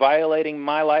 by violating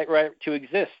my right to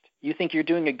exist. You think you're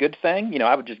doing a good thing? You know,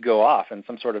 I would just go off in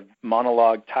some sort of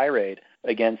monologue tirade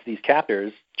against these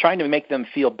captors, trying to make them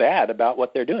feel bad about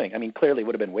what they're doing. I mean, clearly it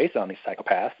would have been wasted on these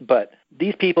psychopaths, but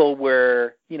these people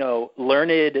were, you know,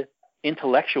 learned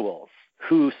intellectuals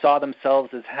who saw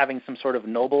themselves as having some sort of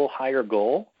noble higher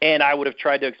goal. And I would have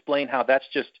tried to explain how that's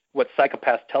just what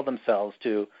psychopaths tell themselves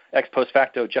to ex post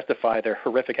facto justify their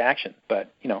horrific action.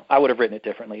 But, you know, I would have written it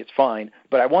differently. It's fine.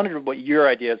 But I wondered what your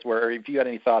ideas were, or if you had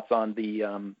any thoughts on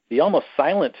the almost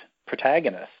silent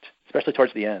protagonist, especially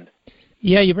towards the end.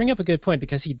 Yeah, you bring up a good point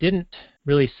because he didn't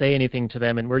really say anything to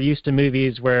them, and we're used to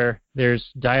movies where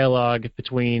there's dialogue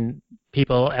between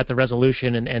people at the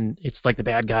resolution, and it's like the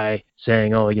bad guy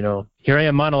saying, oh, you know, here I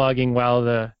am monologuing while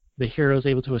the hero's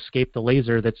able to escape the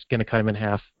laser that's going to cut him in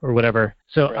half or whatever.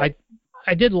 So right.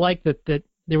 I did like that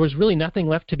there was really nothing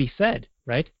left to be said,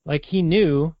 right? Like, he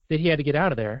knew that he had to get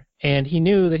out of there, and he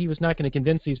knew that he was not going to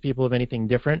convince these people of anything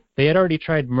different. They had already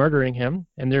tried murdering him,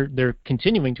 and they're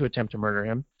continuing to attempt to murder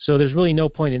him. So there's really no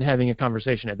point in having a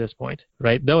conversation at this point,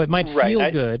 right? Though it might feel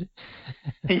good.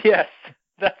 Yes,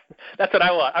 that's what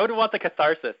I want. I would want the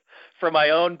catharsis for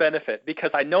my own benefit, because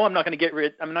I know I'm not going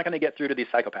to get through to these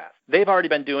psychopaths. They've already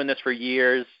been doing this for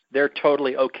years. They're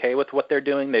totally okay with what they're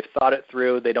doing. They've thought it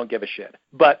through. They don't give a shit.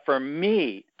 But for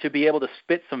me to be able to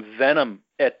spit some venom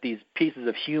at these pieces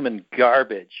of human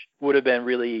garbage would have been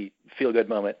really feel-good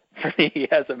moment for me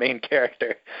as a main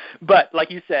character. But like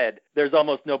you said, there's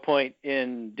almost no point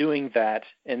in doing that,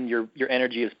 and your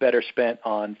energy is better spent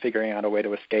on figuring out a way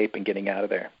to escape and getting out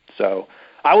of there. So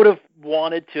I would have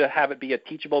wanted to have it be a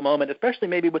teachable moment, especially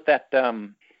maybe with that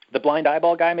the blind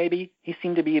eyeball guy. Maybe he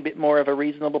seemed to be a bit more of a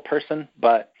reasonable person,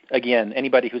 but again,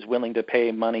 anybody who's willing to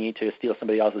pay money to steal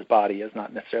somebody else's body is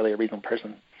not necessarily a reasonable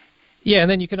person. Yeah,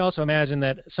 and then you can also imagine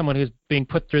that someone who's being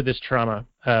put through this trauma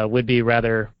would be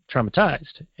rather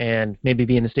traumatized and maybe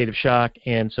be in a state of shock,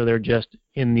 and so they're just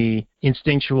in the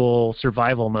instinctual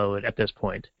survival mode at this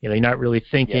point. You know, you're not really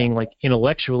thinking like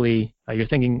intellectually. You're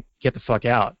thinking, get the fuck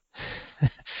out.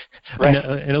 Right.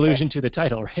 An allusion to the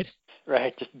title, right?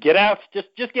 Right. Just get out.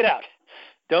 Just get out.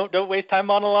 Don't waste time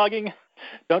monologuing.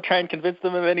 Don't try and convince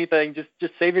them of anything.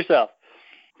 Just save yourself.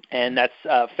 And that's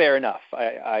fair enough.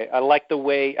 I like the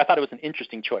way – I thought it was an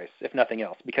interesting choice, if nothing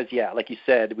else, because, yeah, like you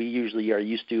said, we usually are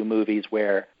used to movies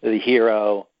where the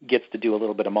hero gets to do a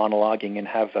little bit of monologuing and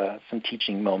have some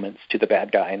teaching moments to the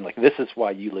bad guy, and like, this is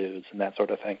why you lose and that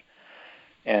sort of thing.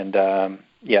 And,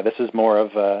 yeah, this is more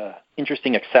of a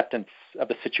interesting acceptance of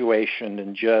the situation,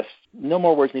 and just no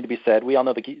more words need to be said. We all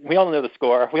know the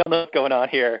score. We all know what's going on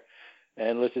here.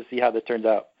 And let's just see how this turns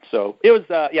out. So it was,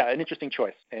 an interesting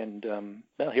choice. And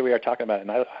well, here we are talking about it,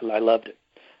 and I loved it.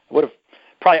 I would have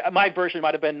probably my version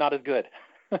might have been not as good.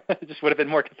 It just would have been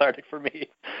more cathartic for me.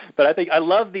 But I think I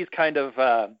love these kind of.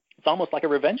 It's almost like a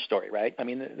revenge story, right? I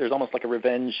mean, there's almost like a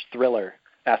revenge thriller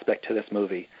aspect to this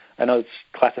movie. I know it's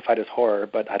classified as horror,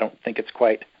 but I don't think it's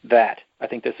quite that. I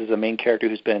think this is a main character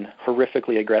who's been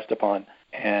horrifically aggressed upon,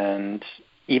 and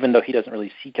even though he doesn't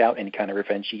really seek out any kind of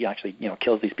revenge, he actually,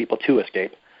 kills these people to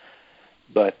escape.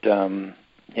 But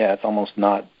it's almost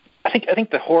not. I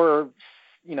think the horror,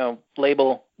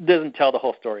 label doesn't tell the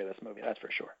whole story of this movie. That's for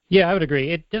sure. Yeah, I would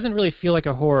agree. It doesn't really feel like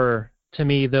a horror to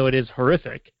me, though it is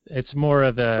horrific. It's more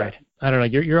of a, right. I don't know,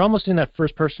 you're almost in that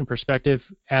first-person perspective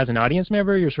as an audience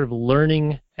member. You're sort of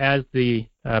learning as the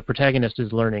protagonist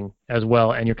is learning as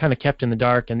well, and you're kind of kept in the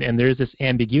dark, and there's this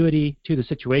ambiguity to the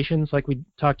situations like we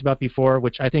talked about before,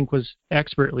 which I think was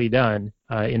expertly done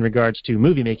in regards to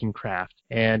movie-making craft.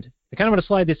 And I kind of want to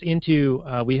slide this into,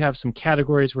 we have some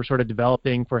categories we're sort of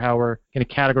developing for how we're going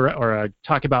to categorize or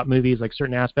talk about movies, like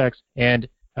certain aspects, and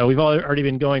we've already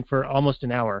been going for almost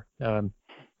an hour.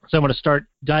 So I'm going to start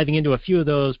diving into a few of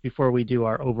those before we do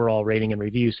our overall rating and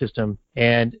review system.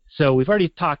 And so we've already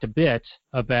talked a bit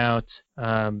about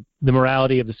the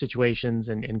morality of the situations,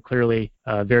 and clearly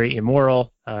very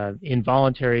immoral,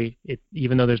 involuntary.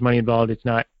 Even though there's money involved, it's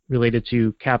not related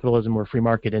to capitalism or free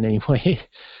market in any way.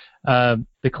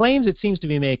 The claims it seems to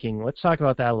be making, let's talk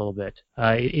about that a little bit.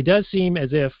 It does seem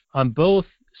as if on both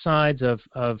sides of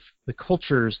the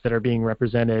cultures that are being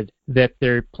represented, that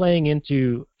they're playing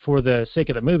into, for the sake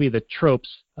of the movie, the tropes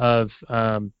of,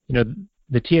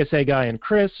 the TSA guy and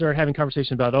Chris are having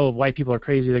conversations about, oh, white people are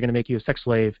crazy, they're going to make you a sex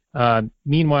slave.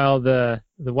 Meanwhile, the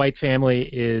white family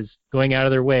is going out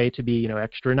of their way to be,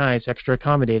 extra nice, extra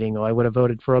accommodating. Oh, I would have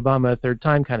voted for Obama a third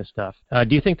time kind of stuff.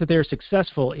 Do you think that they're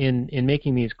successful in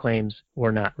making these claims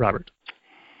or not, Robert?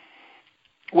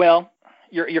 Well,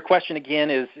 your question again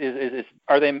is this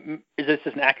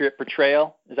an accurate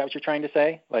portrayal? Is that what you're trying to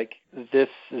say? Like, this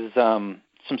is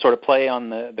some sort of play on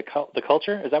the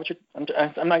culture? Is that what you're?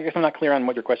 I'm not clear on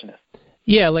what your question is.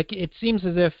 Yeah, like, it seems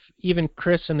as if even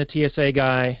Chris and the TSA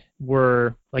guy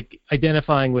were like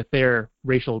identifying with their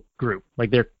racial group,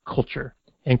 like their culture,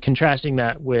 and contrasting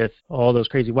that with all those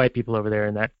crazy white people over there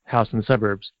in that house in the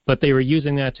suburbs. But they were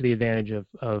using that to the advantage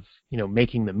of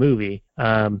making the movie.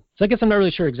 So I guess I'm not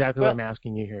really sure exactly what I'm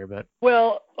asking you here. But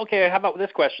well, okay, how about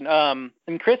this question?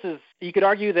 And Chris you could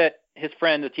argue that his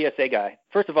friend, the TSA guy,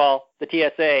 first of all, the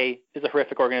TSA is a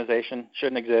horrific organization,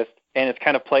 shouldn't exist, and it's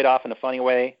kind of played off in a funny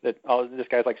way that, oh, this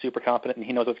guy's like super competent and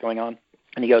he knows what's going on.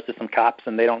 And he goes to some cops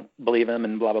and they don't believe him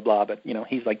and blah, blah, blah. But,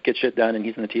 he's like, get shit done, and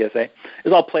he's in the TSA. It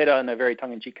was all played out in a very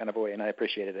tongue-in-cheek kind of way, and I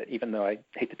appreciated it, even though I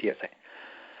hate the TSA.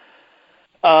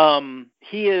 I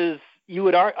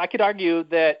could argue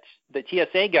that the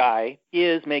TSA guy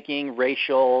is making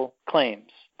racial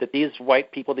claims that these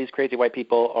white people, these crazy white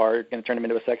people, are going to turn him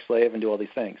into a sex slave and do all these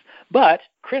things. But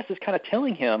Chris is kind of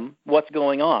telling him what's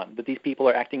going on, that these people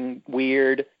are acting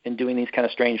weird and doing these kind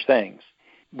of strange things.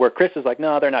 Where Chris is like,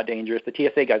 no, they're not dangerous. The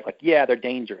TSA guy's like, yeah, they're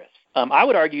dangerous. I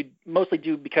would argue mostly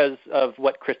due because of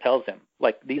what Chris tells him.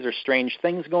 Like, these are strange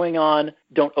things going on.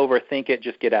 Don't overthink it.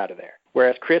 Just get out of there.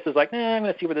 Whereas Chris is like, I'm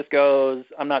going to see where this goes.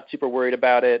 I'm not super worried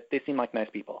about it. They seem like nice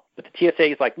people. But the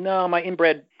TSA is like, no, my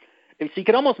inbred. So you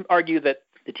could almost argue that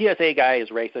the TSA guy is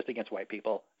racist against white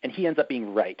people, and he ends up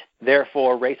being right.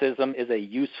 Therefore, racism is a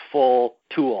useful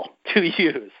tool to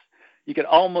use. You could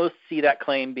almost see that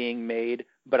claim being made,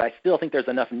 but I still think there's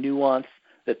enough nuance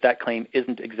that claim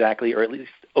isn't exactly, or at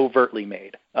least overtly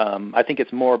made. I think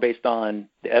it's more based on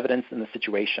the evidence and the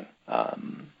situation.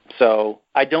 So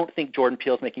I don't think Jordan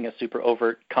Peele's making a super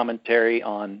overt commentary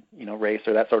on, race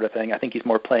or that sort of thing. I think he's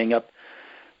more playing up,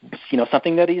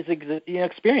 something that he's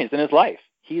experienced in his life.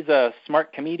 He's a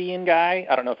smart comedian guy.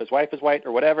 I don't know if his wife is white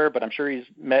or whatever, but I'm sure he's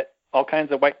met all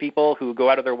kinds of white people who go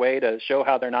out of their way to show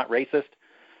how they're not racist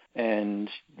and,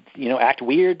 act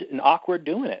weird and awkward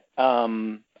doing it.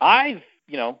 I've,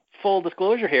 full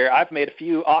disclosure here, I've made a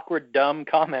few awkward, dumb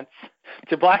comments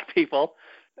to black people,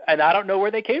 and I don't know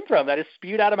where they came from. That is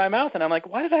spewed out of my mouth, and I'm like,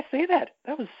 why did I say that?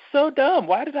 That was so dumb.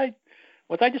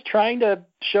 Was I just trying to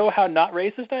show how not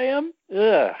racist I am?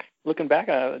 Ugh. Looking back,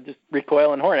 I just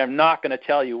recoil and horn. I'm not going to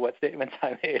tell you what statements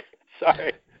I made. Sorry.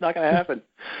 It's not going to happen.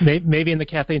 Maybe in the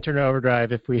Kathleen Turner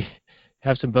Overdrive if we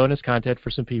have some bonus content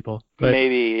for some people. But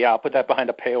maybe, yeah, I'll put that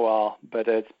behind a paywall, but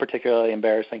it's particularly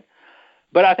embarrassing.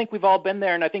 But I think we've all been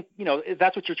there, and I think, if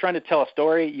that's what you're trying to tell a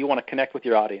story, you want to connect with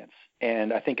your audience.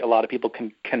 And I think a lot of people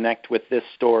can connect with this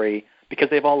story because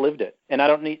they've all lived it. And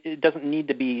it doesn't need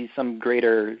to be some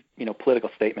greater, political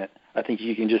statement. I think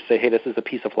you can just say, hey, this is a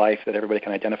piece of life that everybody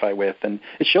can identify with. And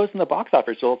it shows in the box office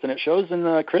results, and it shows in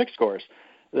the critic scores.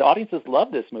 The audiences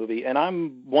love this movie, and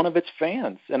I'm one of its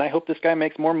fans. And I hope this guy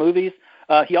makes more movies.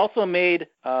 He also made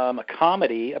a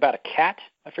comedy about a cat.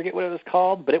 I forget what it was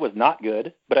called, but it was not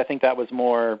good. But I think that was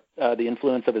more the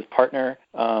influence of his partner,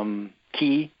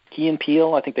 Key and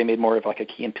Peele. I think they made more of like a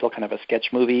Key and Peele kind of a sketch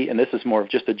movie, and this is more of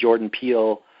just a Jordan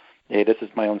Peele, hey, this is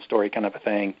my own story kind of a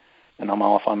thing, and I'm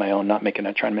off on my own, trying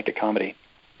to make a comedy.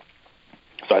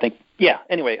 So I think, yeah,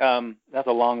 anyway, that's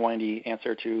a long, windy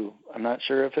answer to, I'm not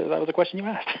sure if that was a question you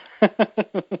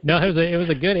asked. No, it was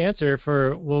a good answer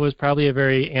for what was probably a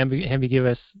very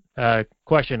ambiguous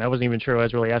question. I wasn't even sure what I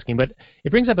was really asking, but it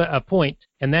brings up a point,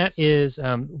 and that is,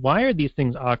 why are these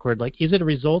things awkward? Like, is it a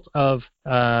result of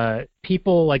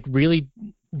people like really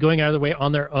going out of their way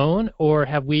on their own, or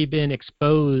have we been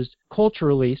exposed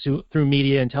culturally through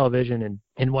media and television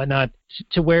and whatnot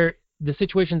to where the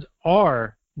situations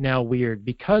are now weird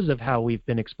because of how we've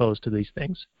been exposed to these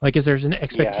things? Like, is there's an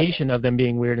expectation of them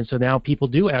being weird, and so now people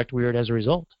do act weird as a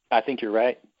result? I think you're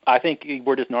right. I think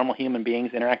we're just normal human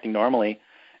beings interacting normally,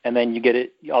 and then you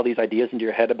get all these ideas into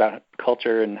your head about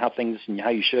culture and how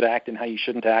you should act and how you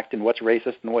shouldn't act and what's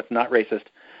racist and what's not racist,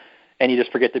 and you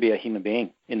just forget to be a human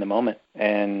being in the moment.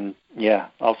 And, yeah,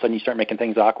 all of a sudden you start making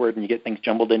things awkward and you get things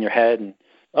jumbled in your head, and,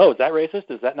 oh, is that racist?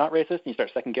 Is that not racist? And you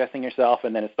start second-guessing yourself,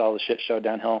 and then it's all the shit show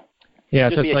downhill. Yeah,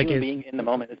 just so be it's a like human being in the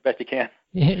moment as best you can.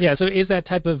 Yeah, so is that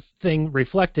type of thing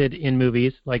reflected in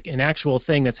movies, like an actual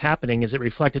thing that's happening? Is it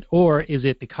reflected, or is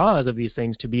it because of these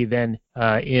things to be then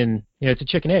it's a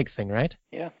chicken egg thing, right?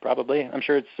 Yeah, probably. I'm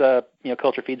sure it's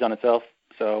culture feeds on itself.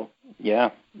 So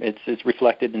yeah, it's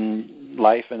reflected in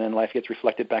life, and then life gets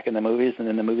reflected back in the movies, and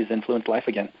then the movies influence life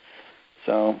again.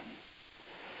 So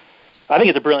I think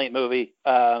it's a brilliant movie.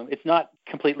 It's not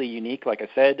completely unique, like I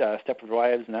said, Stepford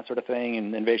Wives and that sort of thing,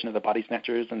 and Invasion of the Body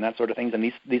Snatchers and that sort of things,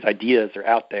 and these ideas are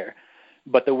out there.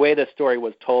 But the way the story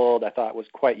was told, I thought was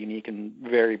quite unique and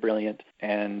very brilliant.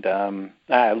 And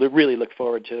I really look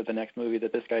forward to the next movie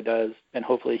that this guy does, and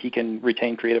hopefully he can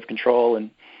retain creative control.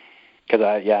 And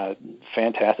because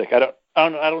fantastic. I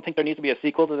don't think there needs to be a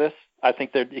sequel to this. I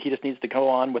think he just needs to go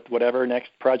on with whatever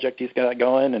next project he's got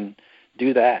going and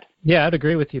do that. Yeah, I'd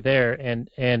agree with you there, and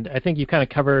I think you kind of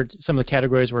covered some of the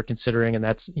categories we're considering, and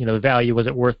that's, the value. Was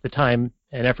it worth the time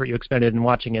and effort you expended in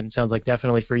watching it? It sounds like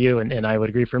definitely for you, and I would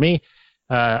agree for me.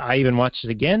 I even watched it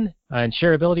again, and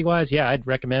shareability-wise, yeah, I'd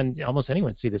recommend almost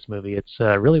anyone see this movie. It's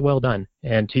really well done,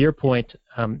 and to your point,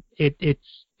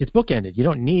 it's bookended. You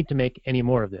don't need to make any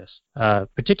more of this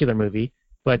particular movie,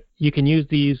 but you can use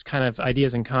these kind of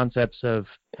ideas and concepts of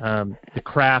the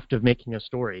craft of making a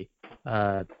story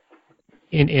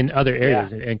in other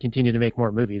areas and continue to make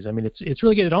more movies. I mean, it's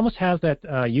really good. It almost has that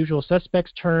Usual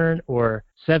Suspects turn or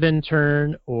Seven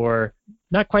turn, or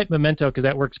not quite Memento because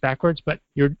that works backwards, but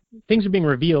things are being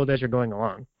revealed as you're going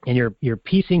along, and you're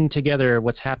piecing together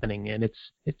what's happening, and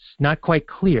it's not quite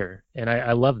clear, and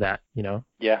I love that, you know.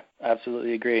 Yeah,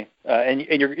 absolutely agree. And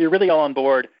you're really all on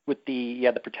board with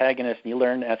the protagonist, and you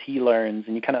learn as he learns,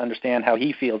 and you kind of understand how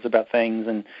he feels about things.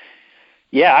 And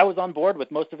yeah, I was on board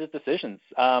with most of his decisions.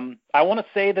 I want to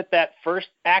say that first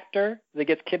actor that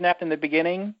gets kidnapped in the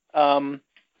beginning,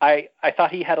 I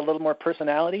thought he had a little more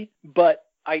personality, but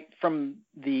from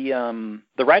the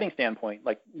writing standpoint,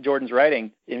 like Jordan's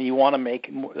writing, if you want to make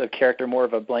a character more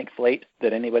of a blank slate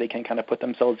that anybody can kind of put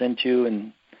themselves into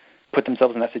and put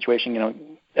themselves in that situation, you know,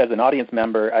 as an audience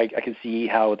member, I could see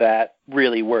how that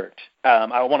really worked.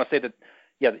 I want to say that,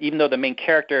 yeah, even though the main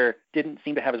character didn't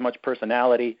seem to have as much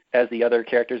personality as the other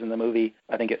characters in the movie,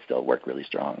 I think it still worked really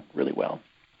strong, really well.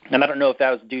 And I don't know if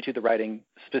that was due to the writing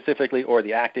specifically or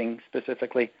the acting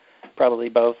specifically, probably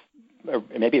both, or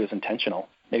maybe it was intentional.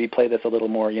 Maybe play this a little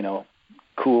more, you know,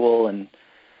 cool and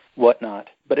whatnot.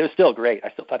 But it was still great. I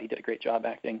still thought he did a great job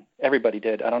acting. Everybody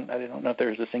did. I don't know if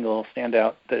there was a single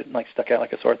standout that like stuck out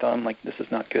like a sore thumb, like this is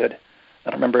not good.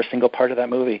 I don't remember a single part of that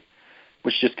movie,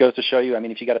 which just goes to show you, I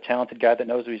mean, if you got a talented guy that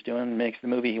knows what he's doing and makes the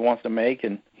movie he wants to make,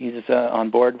 and he's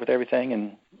on board with everything,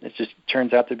 and it just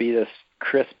turns out to be this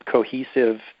crisp,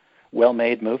 cohesive,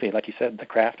 well-made movie. Like you said, the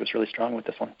craft was really strong with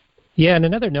this one. Yeah, and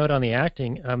another note on the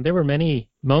acting, there were many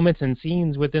moments and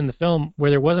scenes within the film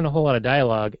where there wasn't a whole lot of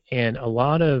dialogue, and a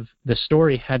lot of the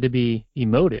story had to be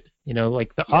emoted. You know,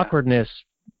 like the awkwardness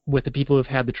with the people who've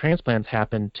had the transplants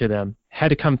happen to them had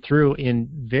to come through in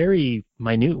very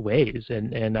minute ways,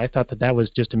 and I thought that was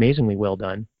just amazingly well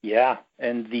done. Yeah,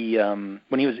 and the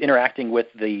when he was interacting with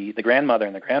the grandmother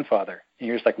and the grandfather, and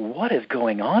you're just like, what is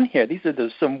going on here?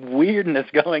 There's some weirdness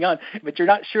going on, but you're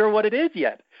not sure what it is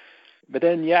yet. But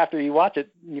then, after you watch it,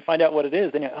 and you find out what it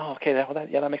is, then you're,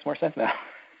 that makes more sense now.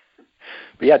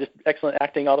 But yeah, just excellent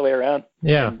acting all the way around.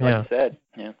 Yeah, like you said,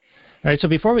 yeah. All right, so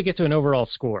before we get to an overall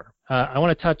score, I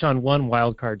want to touch on one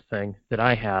wild card thing that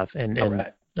I have, and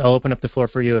I'll open up the floor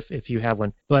for you if you have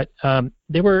one. But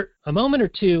there were a moment or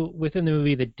two within the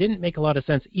movie that didn't make a lot of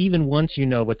sense, even once you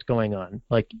know what's going on,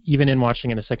 like even in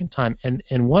watching it a second time.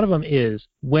 And one of them is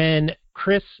when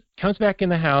Chris comes back in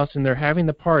the house and they're having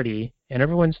the party and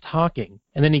everyone's talking,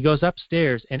 and then he goes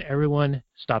upstairs and everyone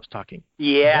stops talking.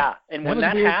 Yeah, and when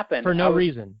that happened, for no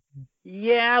reason.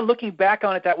 Yeah, looking back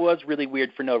on it, that was really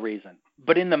weird for no reason.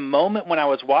 But in the moment when I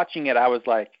was watching it, I was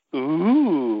like,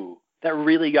 ooh, that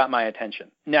really got my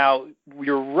attention. Now,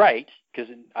 you're right,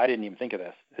 because I didn't even think of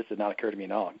this. This did not occur to me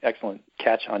at all. Excellent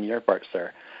catch on your part,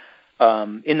 sir.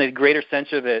 In the greater sense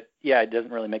of it, it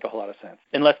doesn't really make a whole lot of sense.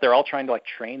 Unless they're all trying to like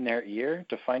train their ear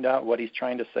to find out what he's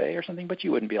trying to say or something, but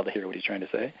you wouldn't be able to hear what he's trying to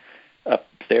say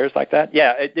upstairs like that.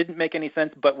 Yeah, it didn't make any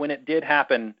sense, but when it did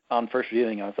happen on first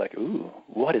viewing, I was like, ooh,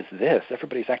 what is this?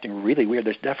 Everybody's acting really weird.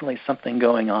 There's definitely something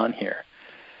going on here.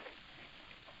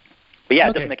 But yeah,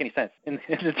 it doesn't make any sense.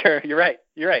 You're right.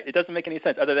 It doesn't make any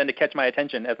sense other than to catch my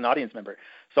attention as an audience member.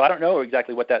 So I don't know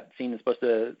exactly what that scene is supposed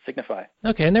to signify.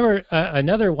 Okay, and there were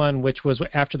another one which was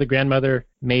after the grandmother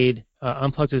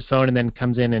unplugs his phone and then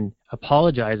comes in and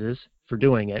apologizes for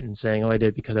doing it and saying, I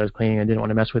did because I was cleaning. I didn't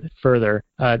want to mess with it further.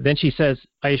 Then she says,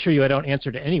 I assure you I don't answer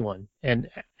to anyone. And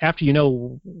after you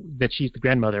know that she's the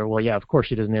grandmother, well, yeah, of course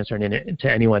she doesn't answer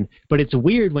to anyone. But it's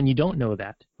weird when you don't know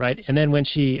that, right? And then when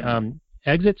she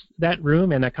exits that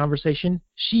room and that conversation,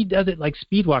 she does it like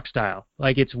speedwalk style.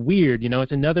 Like it's weird,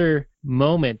 it's another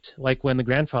moment like when the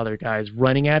grandfather guy is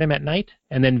running at him at night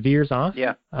and then veers off.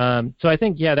 Yeah. So I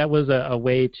think, that was a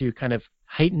way to kind of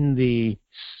heighten the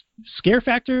scare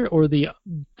factor or the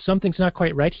something's not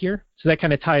quite right here. So that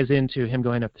kind of ties into him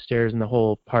going up the stairs and the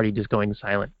whole party just going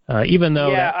silent. Even though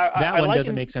that one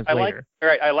doesn't make sense later. All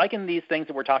right, I liken these things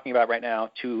that we're talking about right now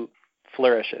to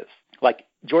flourishes. Like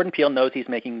Jordan Peele knows he's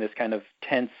making this kind of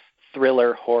tense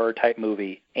thriller horror type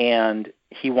movie, and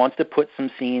he wants to put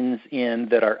some scenes in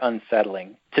that are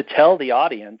unsettling to tell the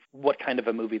audience what kind of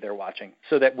a movie they're watching,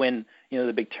 so that when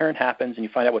the big turn happens and you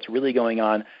find out what's really going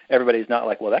on, everybody's not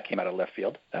like, well, that came out of left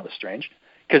field. That was strange.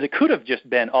 Because it could have just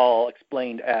been all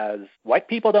explained as white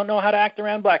people don't know how to act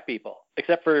around black people,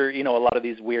 except for, a lot of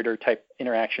these weirder type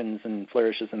interactions and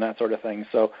flourishes and that sort of thing.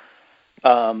 So,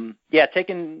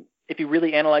 if you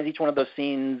really analyze each one of those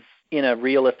scenes in a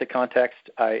realistic context,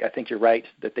 I think you're right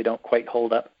that they don't quite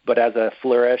hold up. But as a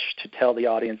flourish to tell the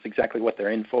audience exactly what they're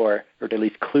in for, or to at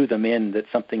least clue them in that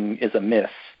something is amiss,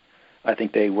 I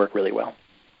think they work really well.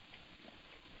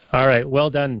 All right, well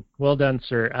done,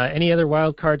 sir. Any other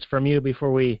wild cards from you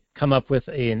before we come up with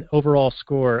an overall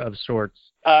score of sorts?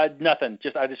 Nothing.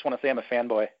 I just want to say I'm a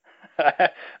fanboy. I'm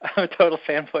a total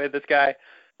fanboy of this guy.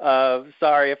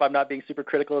 Sorry if I'm not being super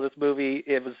critical of this movie.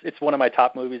 It's one of my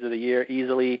top movies of the year,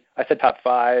 easily. I said top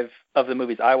 5 of the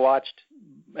movies I watched,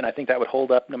 and I think that would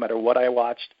hold up no matter what I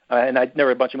watched. And there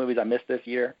were a bunch of movies I missed this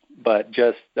year, but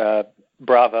just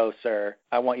bravo, sir.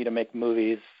 I want you to make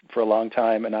movies for a long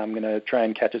time, and I'm going to try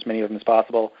and catch as many of them as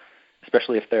possible,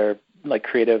 especially if they're like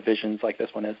creative visions like this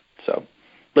one is. So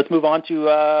let's move on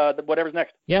to whatever's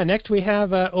next. Yeah, next we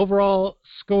have overall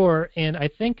score, and I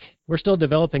think we're still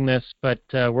developing this, but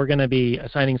we're going to be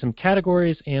assigning some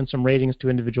categories and some ratings to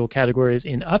individual categories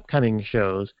in upcoming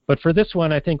shows. But for this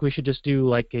one, I think we should just do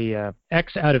like a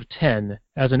X out of 10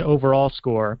 as an overall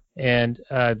score. And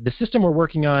the system we're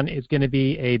working on is going to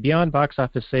be a Beyond Box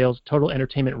Office Sales Total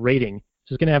Entertainment Rating.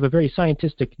 So it's going to have a very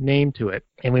scientific name to it,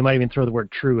 and we might even throw the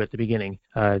word true at the beginning.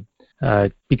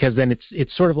 Because then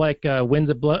it's sort of like wins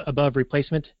above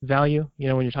replacement value,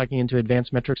 when you're talking into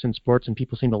advanced metrics in sports, and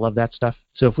people seem to love that stuff.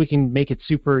 So if we can make it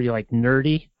super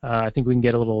nerdy, I think we can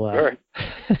get a little. Sure.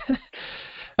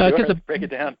 Break it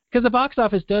down. Because the box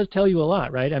office does tell you a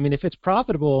lot, right? I mean, if it's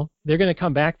profitable, they're going to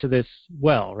come back to this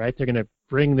well, right? They're going to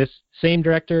bring this same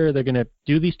director. They're going to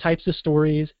do these types of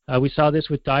stories. We saw this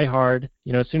with Die Hard.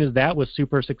 As soon as that was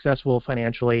super successful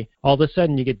financially, all of a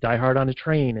sudden you get Die Hard on a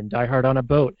train and Die Hard on a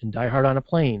boat and Die Hard on a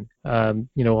plane.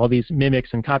 All these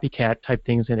mimics and copycat type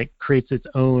things, and it creates its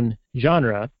own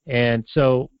genre. And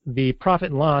so the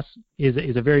profit and loss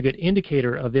is a very good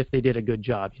indicator of if they did a good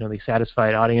job. They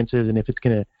satisfied audiences and if it's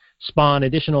going to spawn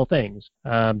additional things.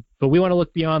 But we want to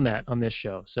look beyond that on this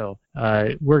show. So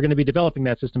we're going to be developing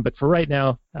that system. But for right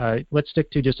now, let's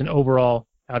stick to just an overall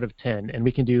out of 10, and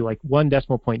we can do like 1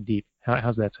 decimal point deep.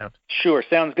 How's that sound? Sure,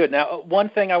 sounds good. Now, one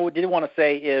thing I did want to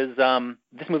say is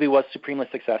this movie was supremely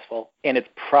successful, and it's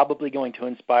probably going to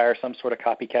inspire some sort of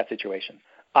copycat situation.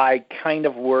 I kind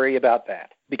of worry about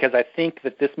that because I think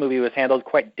that this movie was handled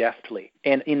quite deftly,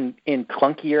 and in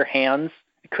clunkier hands,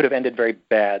 it could have ended very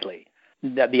badly.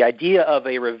 The idea of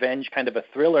a revenge kind of a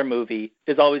thriller movie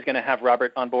is always going to have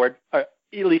Robert on board, or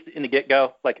at least in the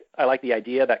get-go. Like, I like the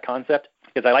idea, that concept,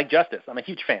 because I like justice. I'm a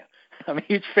huge fan. I'm a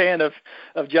huge fan of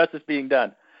justice being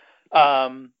done.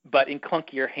 But in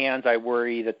clunkier hands, I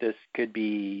worry that this could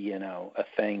be, a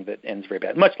thing that ends very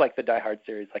bad, much like the Die Hard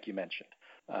series, like you mentioned.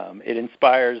 It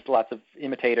inspires lots of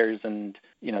imitators, and,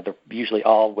 they're usually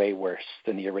all way worse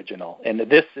than the original. And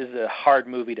this is a hard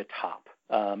movie to top.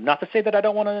 Not to say that I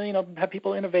don't want to, have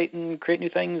people innovate and create new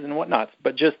things and whatnot,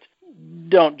 but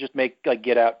don't just make like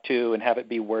Get Out 2 and have it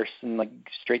be worse and like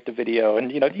straight to video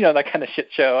and that kind of shit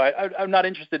show. I'm not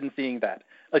interested in seeing that.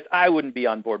 Like, I wouldn't be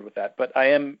on board with that, but I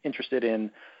am interested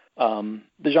in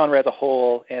the genre as a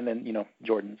whole, and then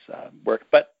Jordan's work.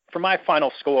 But for my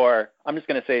final score, I'm just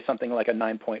going to say something like a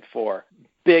 9.4.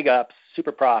 Big ups,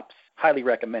 super props. Highly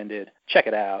recommended. Check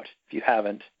it out if you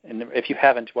haven't. And if you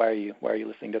haven't, why are you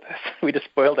listening to this? We just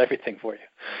spoiled everything for you.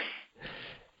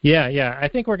 Yeah. I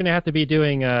think we're going to have to be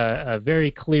doing a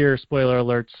very clear spoiler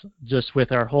alerts just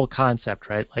with our whole concept,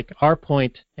 right? Like, our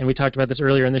point, and we talked about this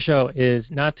earlier in the show, is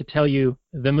not to tell you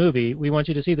the movie. We want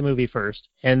you to see the movie first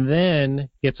and then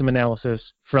get some analysis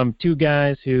from 2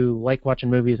 guys who like watching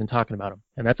movies and talking about them.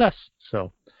 And that's us.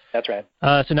 So. That's right.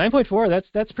 So 9.4,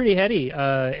 that's pretty heady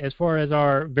as far as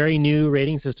our very new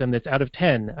rating system that's out of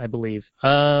 10, I believe.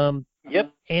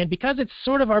 Yep. And because it's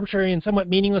sort of arbitrary and somewhat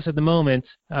meaningless at the moment,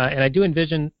 and I do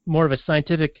envision more of a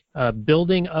scientific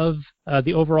building of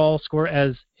the overall score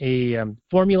as a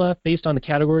formula based on the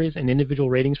categories and individual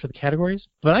ratings for the categories.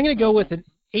 But I'm going to go with an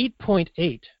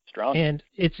 8.8. Strong. And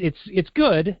it's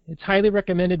good. It's highly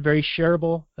recommended, very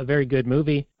shareable, a very good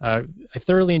movie. I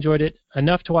thoroughly enjoyed it,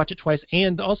 enough to watch it twice,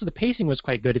 and also the pacing was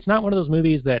quite good. It's not one of those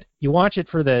movies that you watch it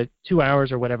for the 2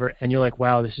 hours or whatever, and you're like,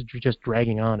 wow, this is just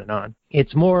dragging on and on.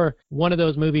 It's more one of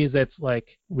those movies that's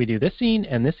like, we do this scene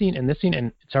and this scene and this scene,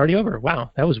 and it's already over.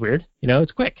 Wow, that was weird.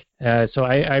 It's quick. So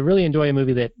I really enjoy a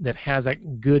movie that has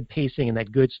that good pacing and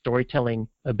that good storytelling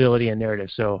ability and narrative.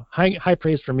 So high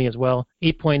praise for me as well.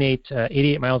 8.8,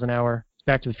 88 miles an hour. It's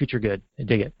Back to the Future good. I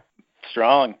dig it.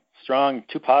 Strong. 2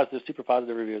 positive, super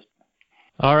positive reviews.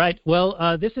 All right.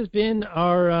 Well, this has been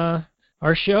our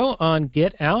show on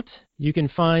Get Out. You can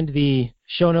find the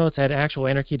show notes at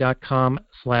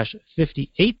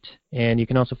actualanarchy.com/58, and you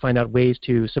can also find out ways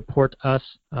to support us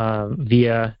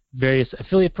via various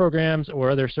affiliate programs or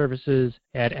other services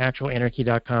at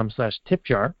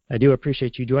actualanarchy.com/tipjar. I do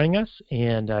appreciate you joining us,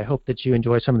 and I hope that you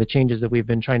enjoy some of the changes that we've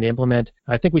been trying to implement.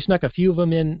 I think we snuck a few of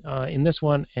them in this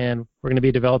one, and we're going to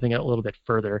be developing it a little bit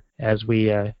further as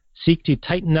we seek to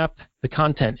tighten up the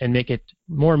content and make it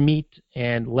more meat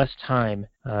and less time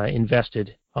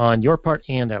invested on your part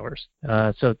and ours.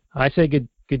 So I say good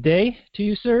day to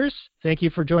you, sirs. Thank you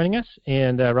for joining us.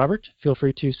 And Robert, feel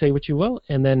free to say what you will,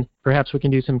 and then perhaps we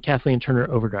can do some Kathleen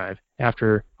Turner Overdrive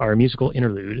after our musical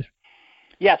interlude.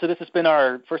 Yeah, so this has been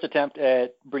our first attempt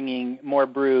at bringing more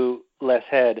brew, less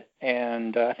head,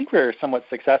 and I think we're somewhat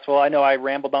successful. I know I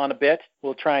rambled on a bit.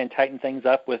 We'll try and tighten things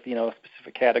up with,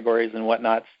 specific categories and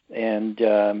whatnots, and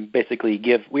basically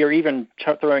we are even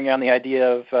throwing on the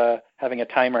idea of having a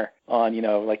timer on,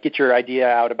 get your idea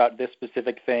out about this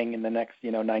specific thing in the next,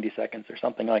 90 seconds or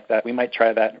something like that. We might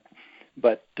try that.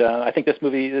 But I think this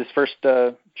first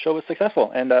show was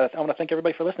successful, and I want to thank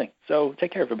everybody for listening. So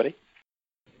take care, everybody.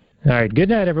 All right, good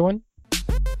night, everyone.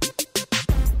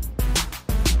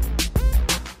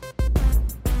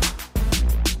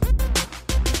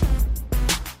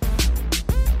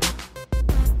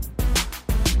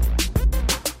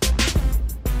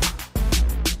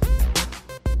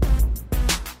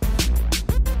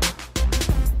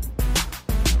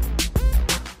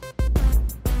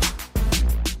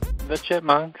 The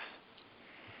Chipmunks.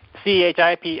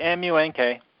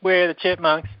 CHIPMUNK. We're the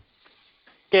Chipmunks.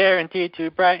 Guaranteed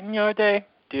to brighten your day.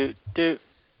 Do do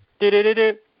do do do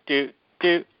do do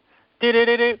do do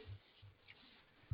do do.